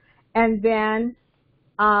is. And then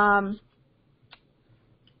and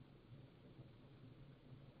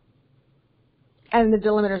the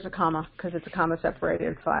delimiter is a comma because it's a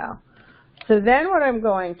comma-separated file. So then what I'm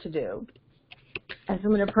going to do is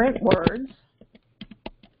I'm going to print words.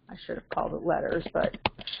 I should have called it letters, but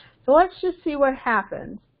so let's just see what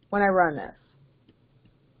happens when I run this.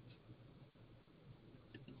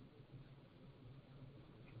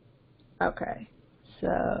 Okay,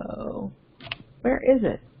 so where is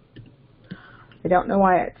it? I don't know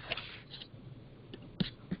why it's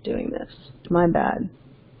doing this. My bad.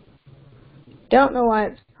 Don't know why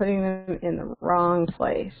it's putting them in the wrong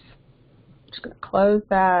place. I'm just going to close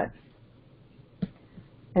that.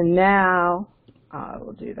 And now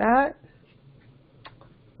we'll do that.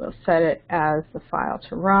 We'll set it as the file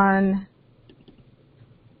to run.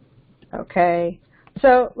 Okay.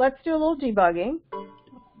 So let's do a little debugging.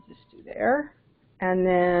 Just do there. And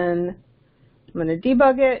then I'm going to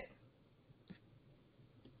debug it.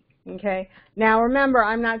 Okay. Now remember,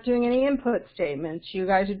 I'm not doing any input statements. You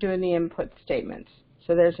guys are doing the input statements.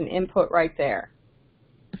 So there's an input right there.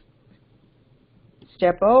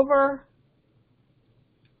 Step over.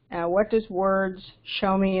 Now what does words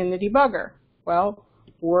show me in the debugger? Well,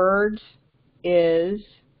 words is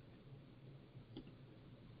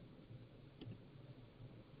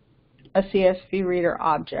a CSV reader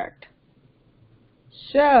object.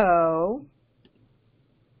 So,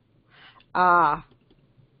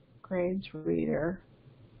 grades reader.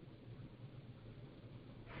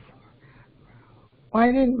 Why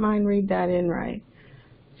didn't mine read that in right?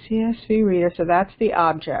 CSV reader, so that's the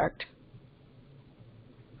object.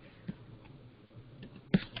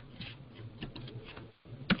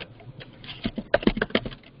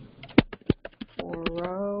 For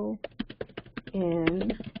row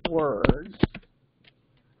in words,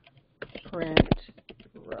 print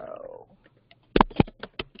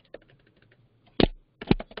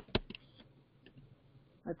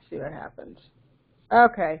happens.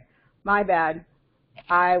 Okay, my bad.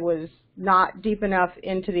 I was not deep enough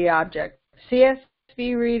into the object.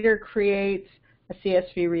 CSV Reader creates a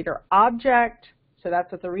CSV Reader object, so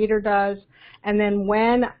that's what the reader does. And then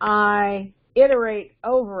when I iterate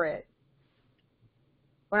over it,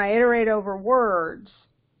 when I iterate over words,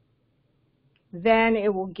 then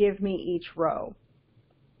it will give me each row.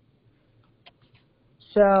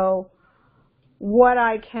 So what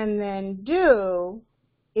I can then do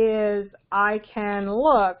is I can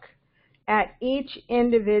look at each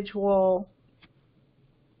individual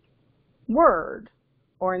word,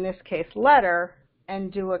 or in this case letter,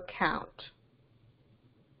 and do a count.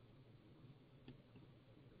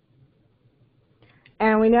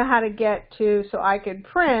 And we know how to get to, so I could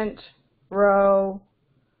print row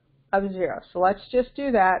of 0. So let's just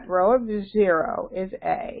do that. Row of 0 is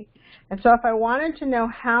A. And so if I wanted to know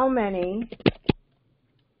how many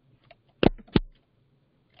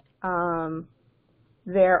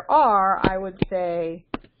there are, I would say,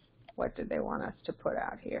 what did they want us to put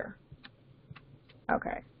out here?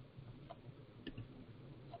 Okay.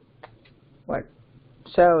 What?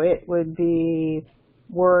 So it would be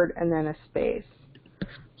word and then a space.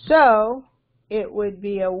 So it would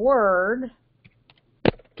be a word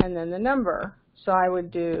and then the number. So I would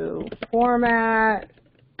do format,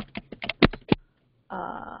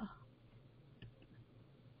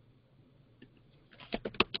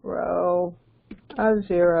 row of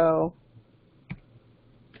 0,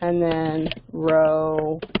 and then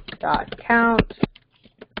row dot count,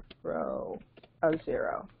 row of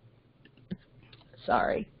 0.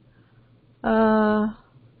 Sorry. For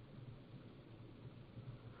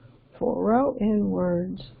row in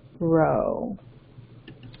words, row.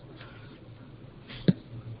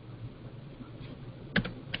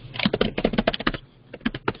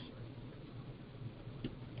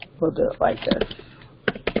 We'll do it like this.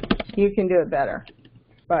 You can do it better,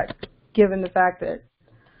 but given the fact that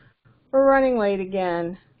we're running late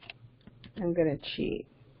again, I'm going to cheat.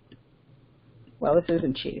 Well, this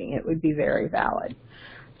isn't cheating. It would be very valid.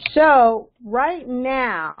 So right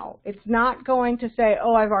now, it's not going to say,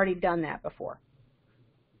 oh, I've already done that before.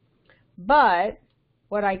 But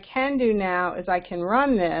what I can do now is I can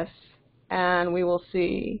run this, and we will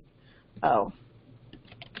see, oh,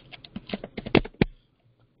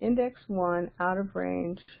 index 1 out of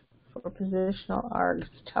range for positional args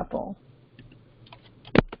tuple.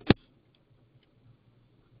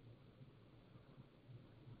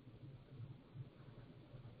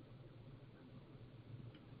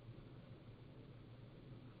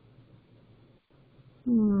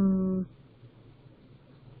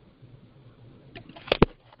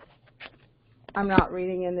 I'm not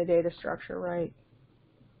reading in the data structure right.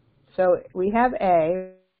 So we have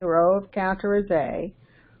A, row of counter is A,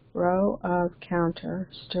 row of counter,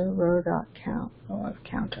 stir row dot count, row of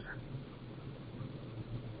counter.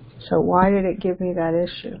 So why did it give me that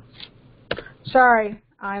issue? Sorry,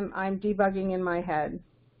 I'm debugging in my head.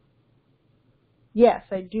 Yes,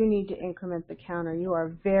 I do need to increment the counter. You are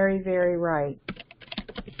very, very right.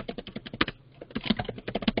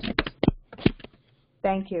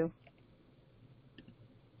 Thank you.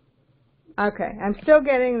 Okay, I'm still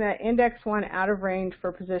getting the index 1 out of range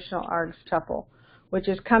for positional args tuple, which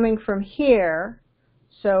is coming from here.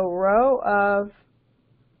 So row of,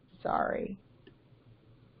 sorry,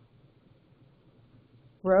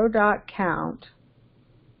 row dot count,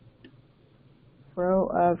 row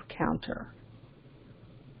of counter.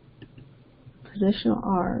 Positional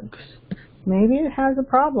args. Maybe it has a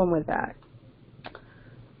problem with that.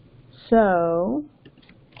 So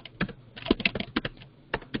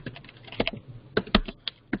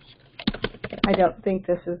I don't think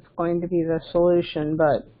this is going to be the solution,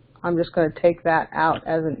 but I'm just going to take that out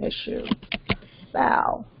as an issue.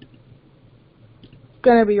 Bow. It's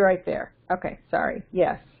going to be right there. Okay, sorry.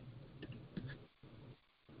 Yes.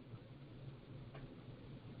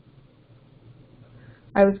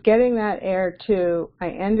 I was getting that error too. I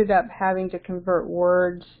ended up having to convert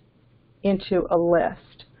words into a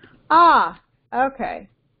list. Ah, okay.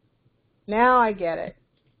 Now I get it.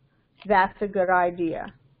 That's a good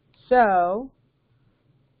idea. So,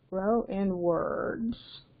 row in words.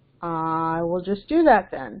 I will just do that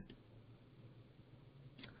then.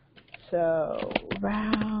 So,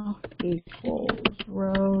 row equals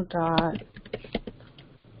row dot.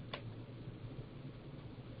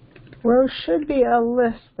 Row should be a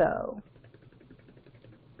list though.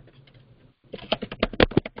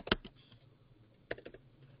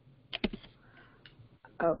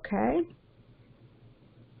 Okay.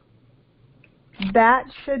 That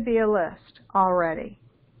should be a list already.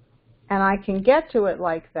 And I can get to it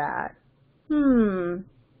like that.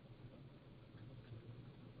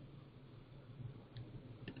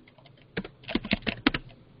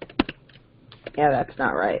 Yeah, that's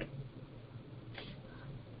not right.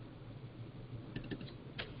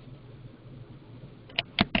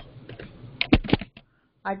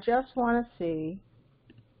 I just want to see.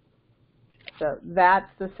 So that's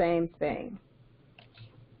the same thing.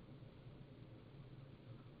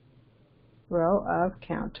 Row of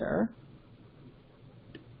counter.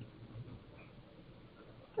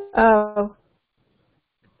 Oh,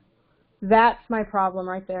 that's my problem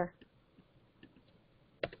right there.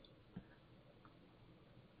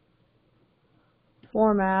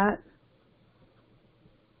 Format.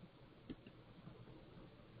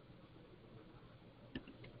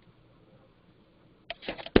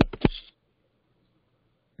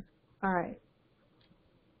 All right.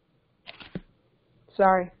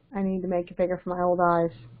 Sorry, I need to make it bigger for my old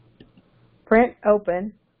eyes. Print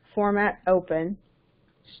open, format open,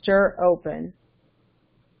 stir open.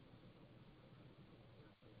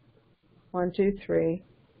 1, 2, 3,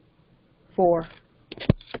 4.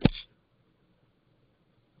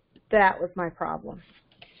 That was my problem.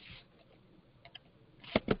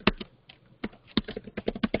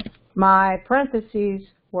 My parentheses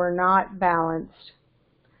were not balanced,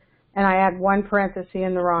 and I had one parenthesis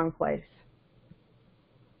in the wrong place.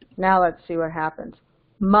 Now let's see what happens.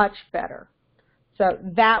 Much better. So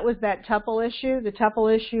that was that tuple issue. The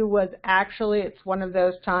tuple issue was actually, it's one of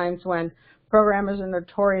those times when programmers are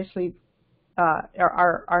notoriously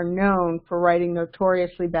are known for writing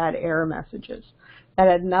notoriously bad error messages. That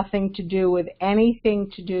had nothing to do with anything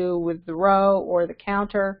to do with the row or the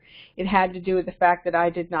counter. It had to do with the fact that I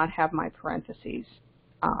did not have my parentheses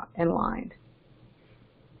inlined.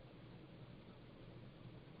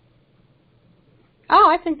 Oh,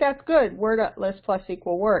 I think that's good. Word list plus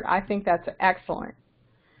equal word. I think that's excellent.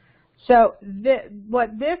 So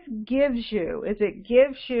what this gives you is it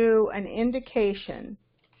gives you an indication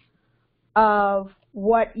of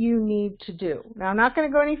what you need to do. Now, I'm not going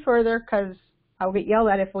to go any further because I'll get yelled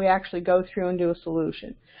at if we actually go through and do a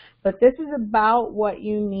solution. But this is about what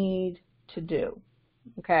you need to do,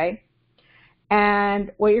 okay?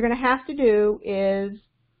 And what you're going to have to do is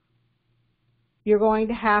you're going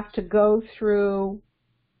to have to go through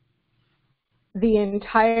the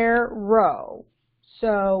entire row.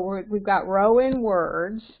 So we've got row in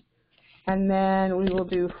words, and then we will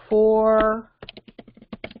do for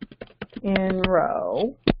in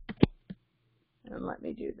row. And let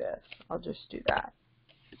me do this. I'll just do that.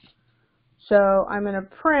 So I'm going to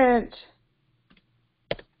print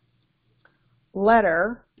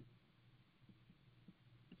letter,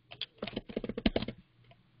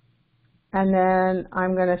 and then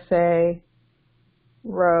I'm going to say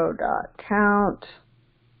row.count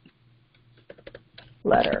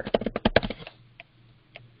letter.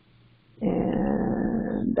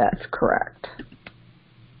 And that's correct.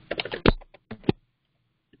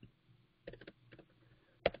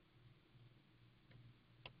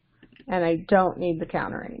 And I don't need the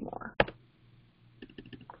counter anymore.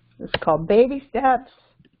 This is called baby steps,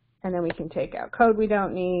 and then we can take out code we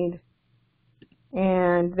don't need,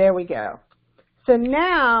 and there we go. So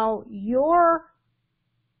now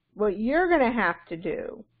what you're going to have to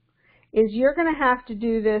do is you're going to have to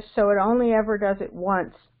do this so it only ever does it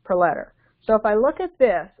once per letter. So if I look at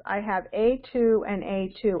this, I have A2 and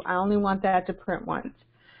A2. I only want that to print once.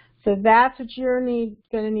 So that's what you're going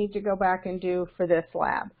to need to go back and do for this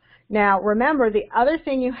lab. Now remember, the other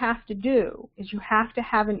thing you have to do is you have to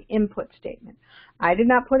have an input statement. I did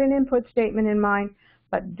not put an input statement in mine,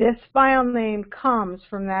 but this file name comes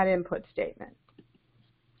from that input statement.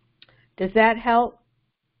 Does that help,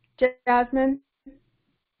 Jasmine?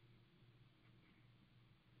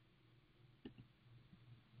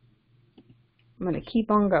 I'm going to keep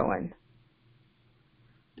on going.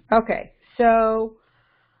 Okay, so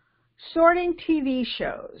sorting TV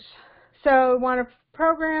shows. So we want a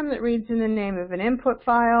program that reads in the name of an input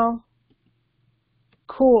file.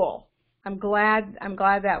 Cool. I'm glad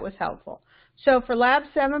that was helpful. So for lab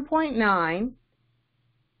 7.9,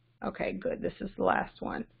 okay, good. This is the last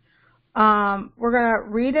one. We're going to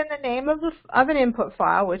read in the name of an input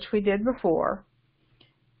file, which we did before.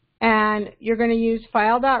 And you're going to use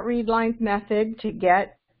file.readLines method to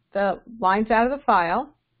get the lines out of the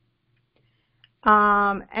file.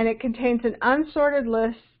 And it contains an unsorted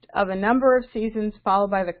list of a number of seasons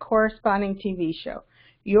followed by the corresponding TV show.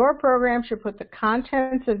 Your program should put the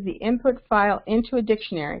contents of the input file into a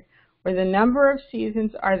dictionary where the number of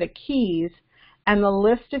seasons are the keys and the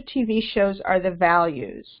list of TV shows are the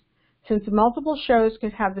values, since multiple shows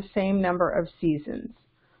could have the same number of seasons.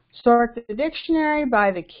 Sort the dictionary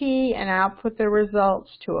by the key and output the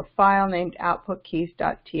results to a file named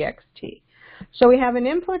outputkeys.txt. So we have an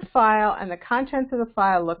input file, and the contents of the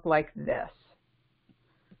file look like this.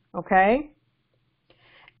 okay?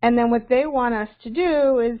 And then what they want us to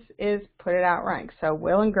do is put it out rank. So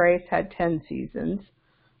Will and Grace had 10 seasons.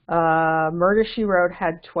 Murder, She Wrote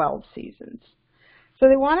had 12 seasons. So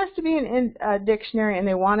they want us to be in a dictionary, and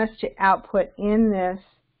they want us to output in this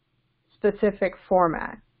specific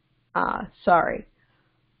format.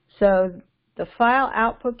 So the file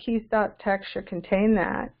output keys.txt should contain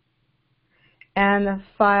that, and the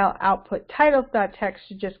file output titles.txt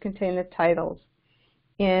should just contain the titles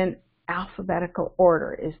in alphabetical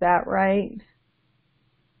order. Is that right?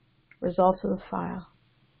 Results of the file.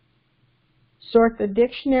 Sort the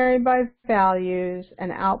dictionary by values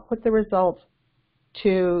and output the results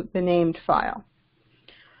to the named file.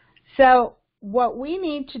 So what we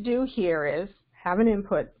need to do here is have an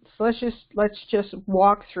input. So let's just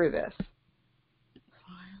walk through this.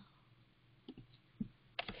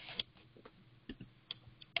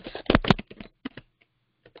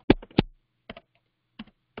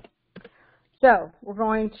 So we're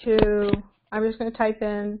going to, I'm just going to type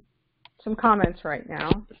in some comments right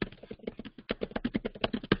now.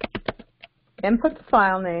 Input the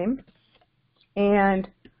file name, and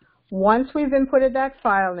once we've inputted that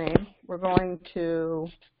file name, we're going to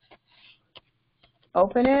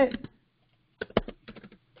open it,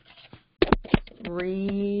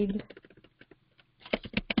 read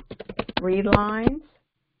lines,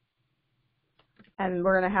 and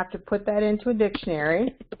we're going to have to put that into a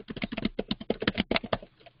dictionary.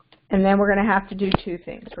 And then we're going to have to do two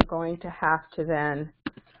things. We're going to have to then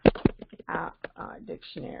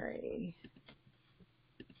dictionary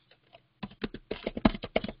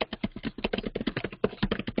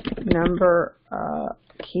number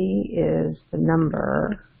key is the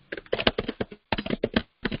number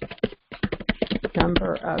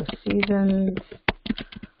of seasons,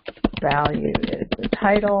 value is the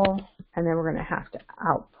title, and then we're going to have to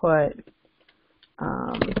output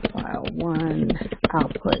file 1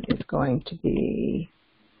 output is going to be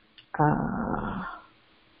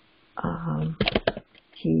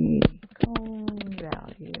key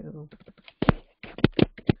value.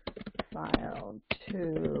 File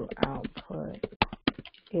 2 output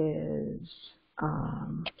is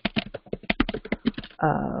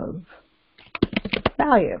of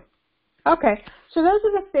value. Okay, so those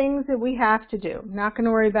are the things that we have to do. I'm not going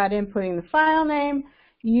to worry about inputting the file name.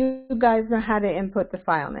 You guys know how to input the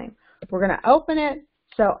file name. We're going to open it.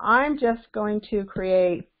 So I'm just going to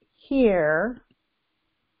create here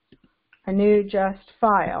a new just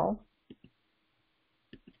file.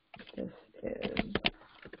 This is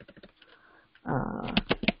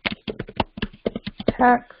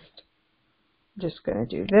text. I'm just going to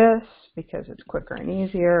do this because it's quicker and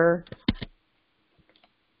easier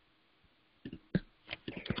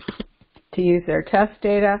to use their test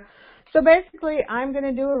data. So basically, I'm going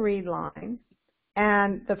to do a read line,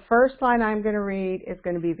 and the first line I'm going to read is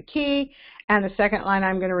going to be the key, and the second line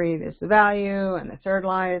I'm going to read is the value, and the third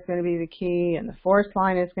line is going to be the key, and the fourth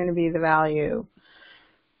line is going to be the value.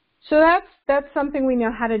 So that's something we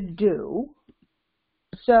know how to do.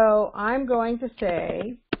 So I'm going to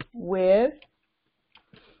say with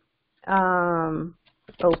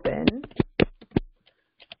open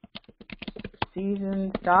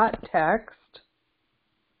seasons.txt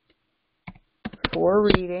for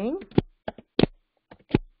reading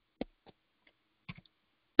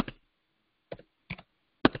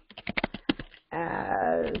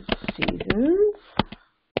as seasons,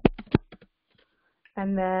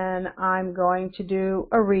 and then I'm going to do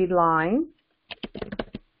a read line.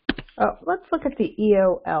 Oh, let's look at the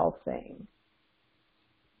EOL thing.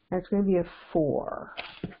 It's going to be a 4.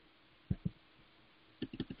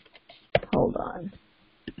 Hold on.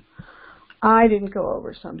 I didn't go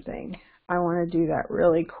over something. I want to do that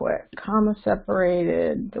really quick. Comma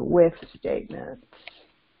separated, the with statements.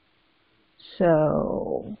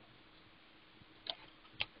 So,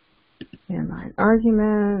 inline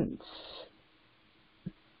arguments,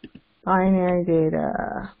 binary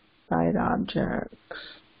data, byte objects.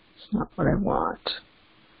 It's not what I want.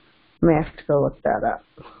 I may have to go look that up.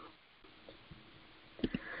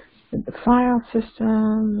 The file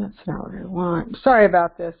system, that's not what I want. Sorry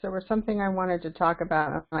about this. There was something I wanted to talk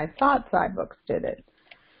about, and I thought zyBooks did it.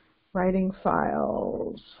 Writing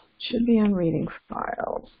files, should be on reading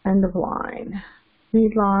files. End of line.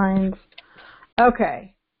 Read lines.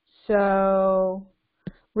 Okay, so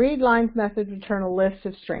read lines method return a list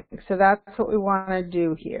of strings. So that's what we want to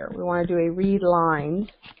do here. We want to do a read lines.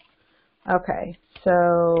 Okay,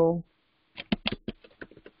 so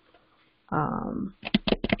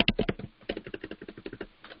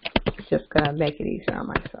just going to make it easier on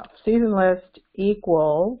myself. Season list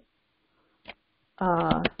equal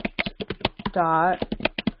dot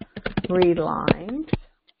read lines.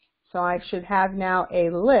 So I should have now a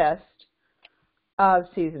list of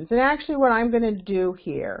seasons. And actually what I'm going to do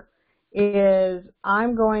here is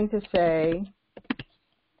I'm going to say,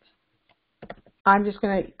 I'm just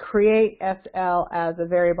going to create SL as a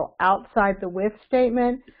variable outside the with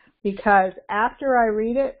statement, because after I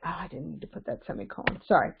read it, oh, I didn't need to put that semicolon.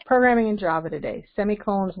 Sorry, programming in Java today.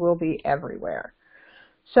 Semicolons will be everywhere.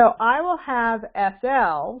 So I will have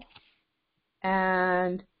SL,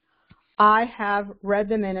 and I have read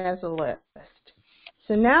them in as a list.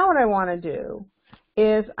 So now what I want to do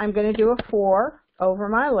is I'm going to do a for over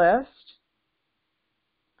my list.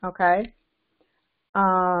 Okay.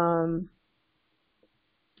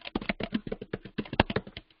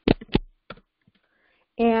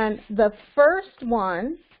 And the first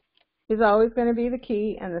one is always going to be the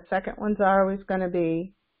key, and the second one's always going to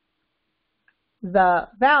be the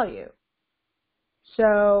value.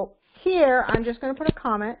 So here I'm just going to put a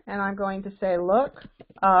comment, and I'm going to say look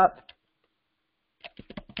up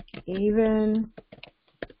even,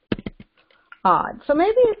 odd. So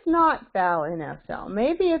maybe it's not val in SL.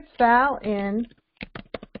 Maybe it's val in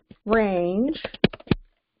range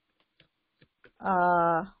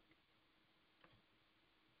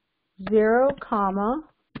 0, comma,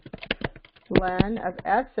 len of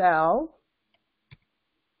SL,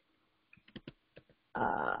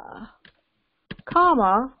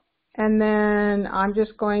 comma, and then I'm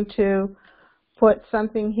just going to put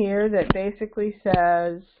something here that basically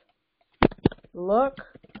says look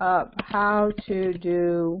up how to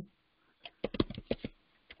do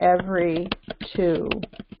every 2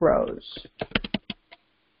 rows.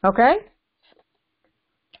 Okay?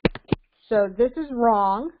 So this is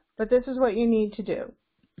wrong, but this is what you need to do.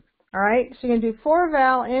 All right? So you can do for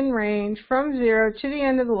val in range from 0 to the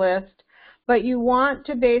end of the list, but you want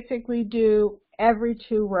to basically do every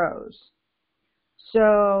 2 rows.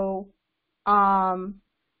 So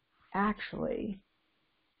actually,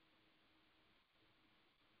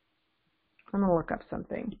 I'm going to look up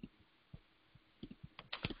something.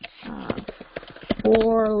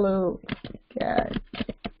 For loop get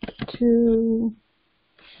 2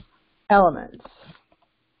 elements.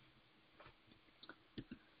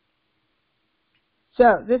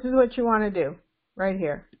 So this is what you want to do right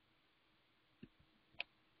here.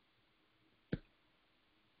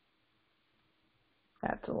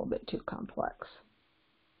 That's a little bit too complex.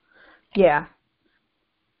 Yeah.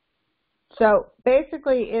 So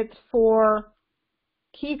basically it's for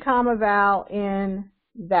key comma val in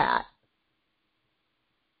that.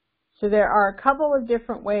 So there are a couple of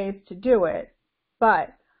different ways to do it,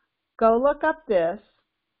 but go look up this.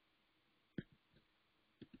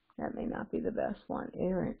 That may not be the best one.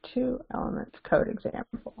 Iterate 2 elements code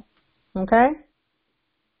example. Okay?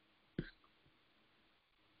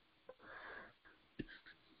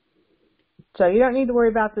 So you don't need to worry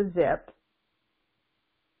about the zip.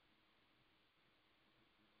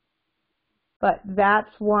 But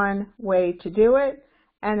that's one way to do it,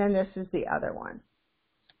 and then this is the other one.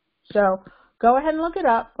 So go ahead and look it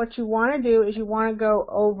up. What you want to do is you want to go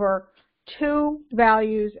over 2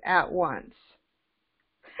 values at once.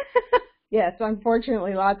 Yes,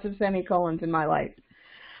 unfortunately, lots of semicolons in my life.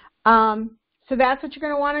 So that's what you're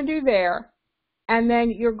going to want to do there. And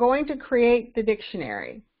then you're going to create the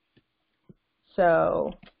dictionary.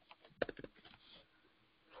 So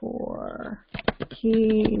for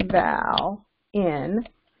key val in.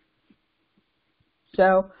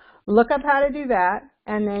 So look up how to do that,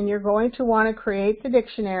 and then you're going to want to create the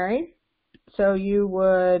dictionary. So you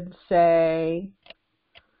would say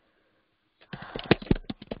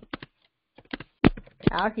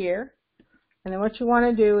out here, and then what you want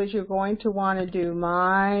to do is you're going to want to do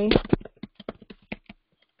my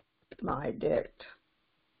dict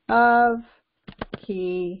of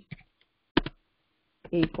key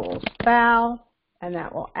equals val, and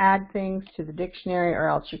that will add things to the dictionary, or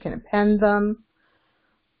else you can append them.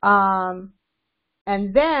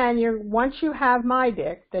 And then once you have my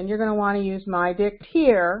dict, then you're going to want to use my dict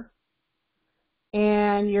here,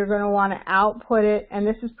 and you're going to want to output it. And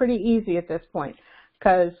this is pretty easy at this point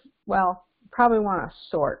because, well, you probably want to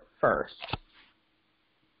sort first.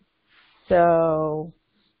 So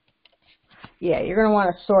yeah, you're going to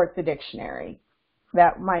want to sort the dictionary.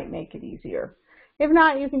 That might make it easier. If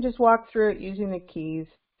not, you can just walk through it using the keys.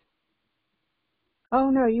 Oh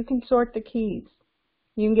no, you can sort the keys.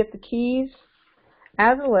 You can get the keys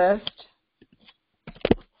as a list,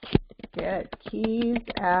 get keys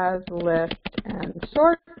as a list, and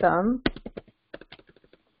sort them.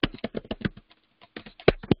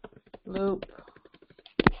 Loop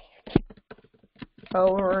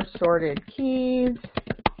over sorted keys,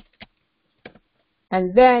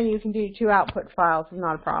 And then you can do 2 output files, it's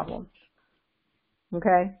not a problem.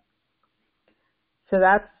 Okay? So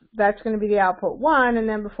that's going to be the output 1, and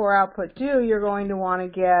then before output 2, you're going to want to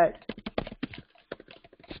get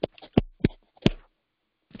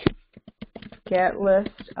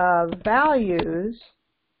list of values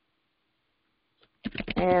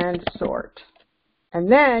and sort. And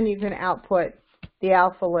then you can output the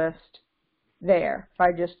alpha list there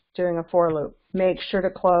by just doing a for loop. Make sure to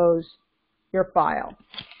close your file.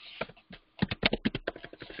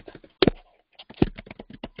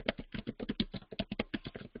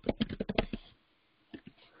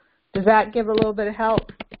 Does that give a little bit of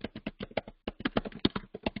help?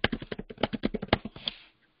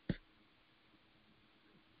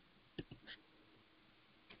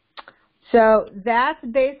 So that's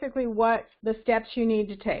basically what the steps you need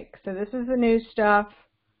to take. So this is the new stuff.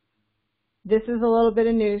 This is a little bit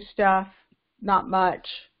of new stuff, not much.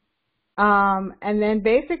 And then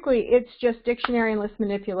basically it's just dictionary and list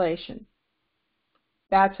manipulation.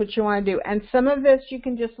 That's what you want to do. And some of this you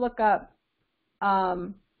can just look up.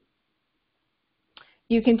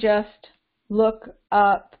 You can just look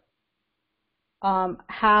up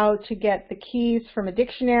how to get the keys from a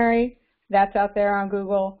dictionary. That's out there on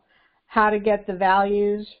Google. How to get the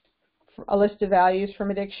values, a list of values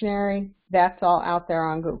from a dictionary. That's all out there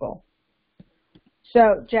on Google.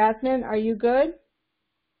 So, Jasmine, are you good?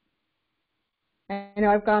 I know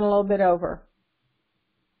I've gone a little bit over.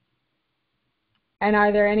 And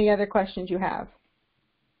are there any other questions you have?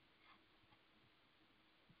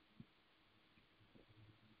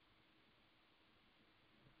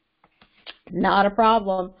 Not a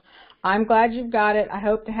problem. I'm glad you've got it. I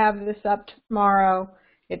hope to have this up tomorrow.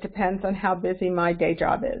 It depends on how busy my day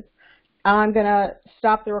job is. I'm going to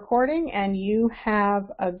stop the recording, and you have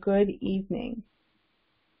a good evening.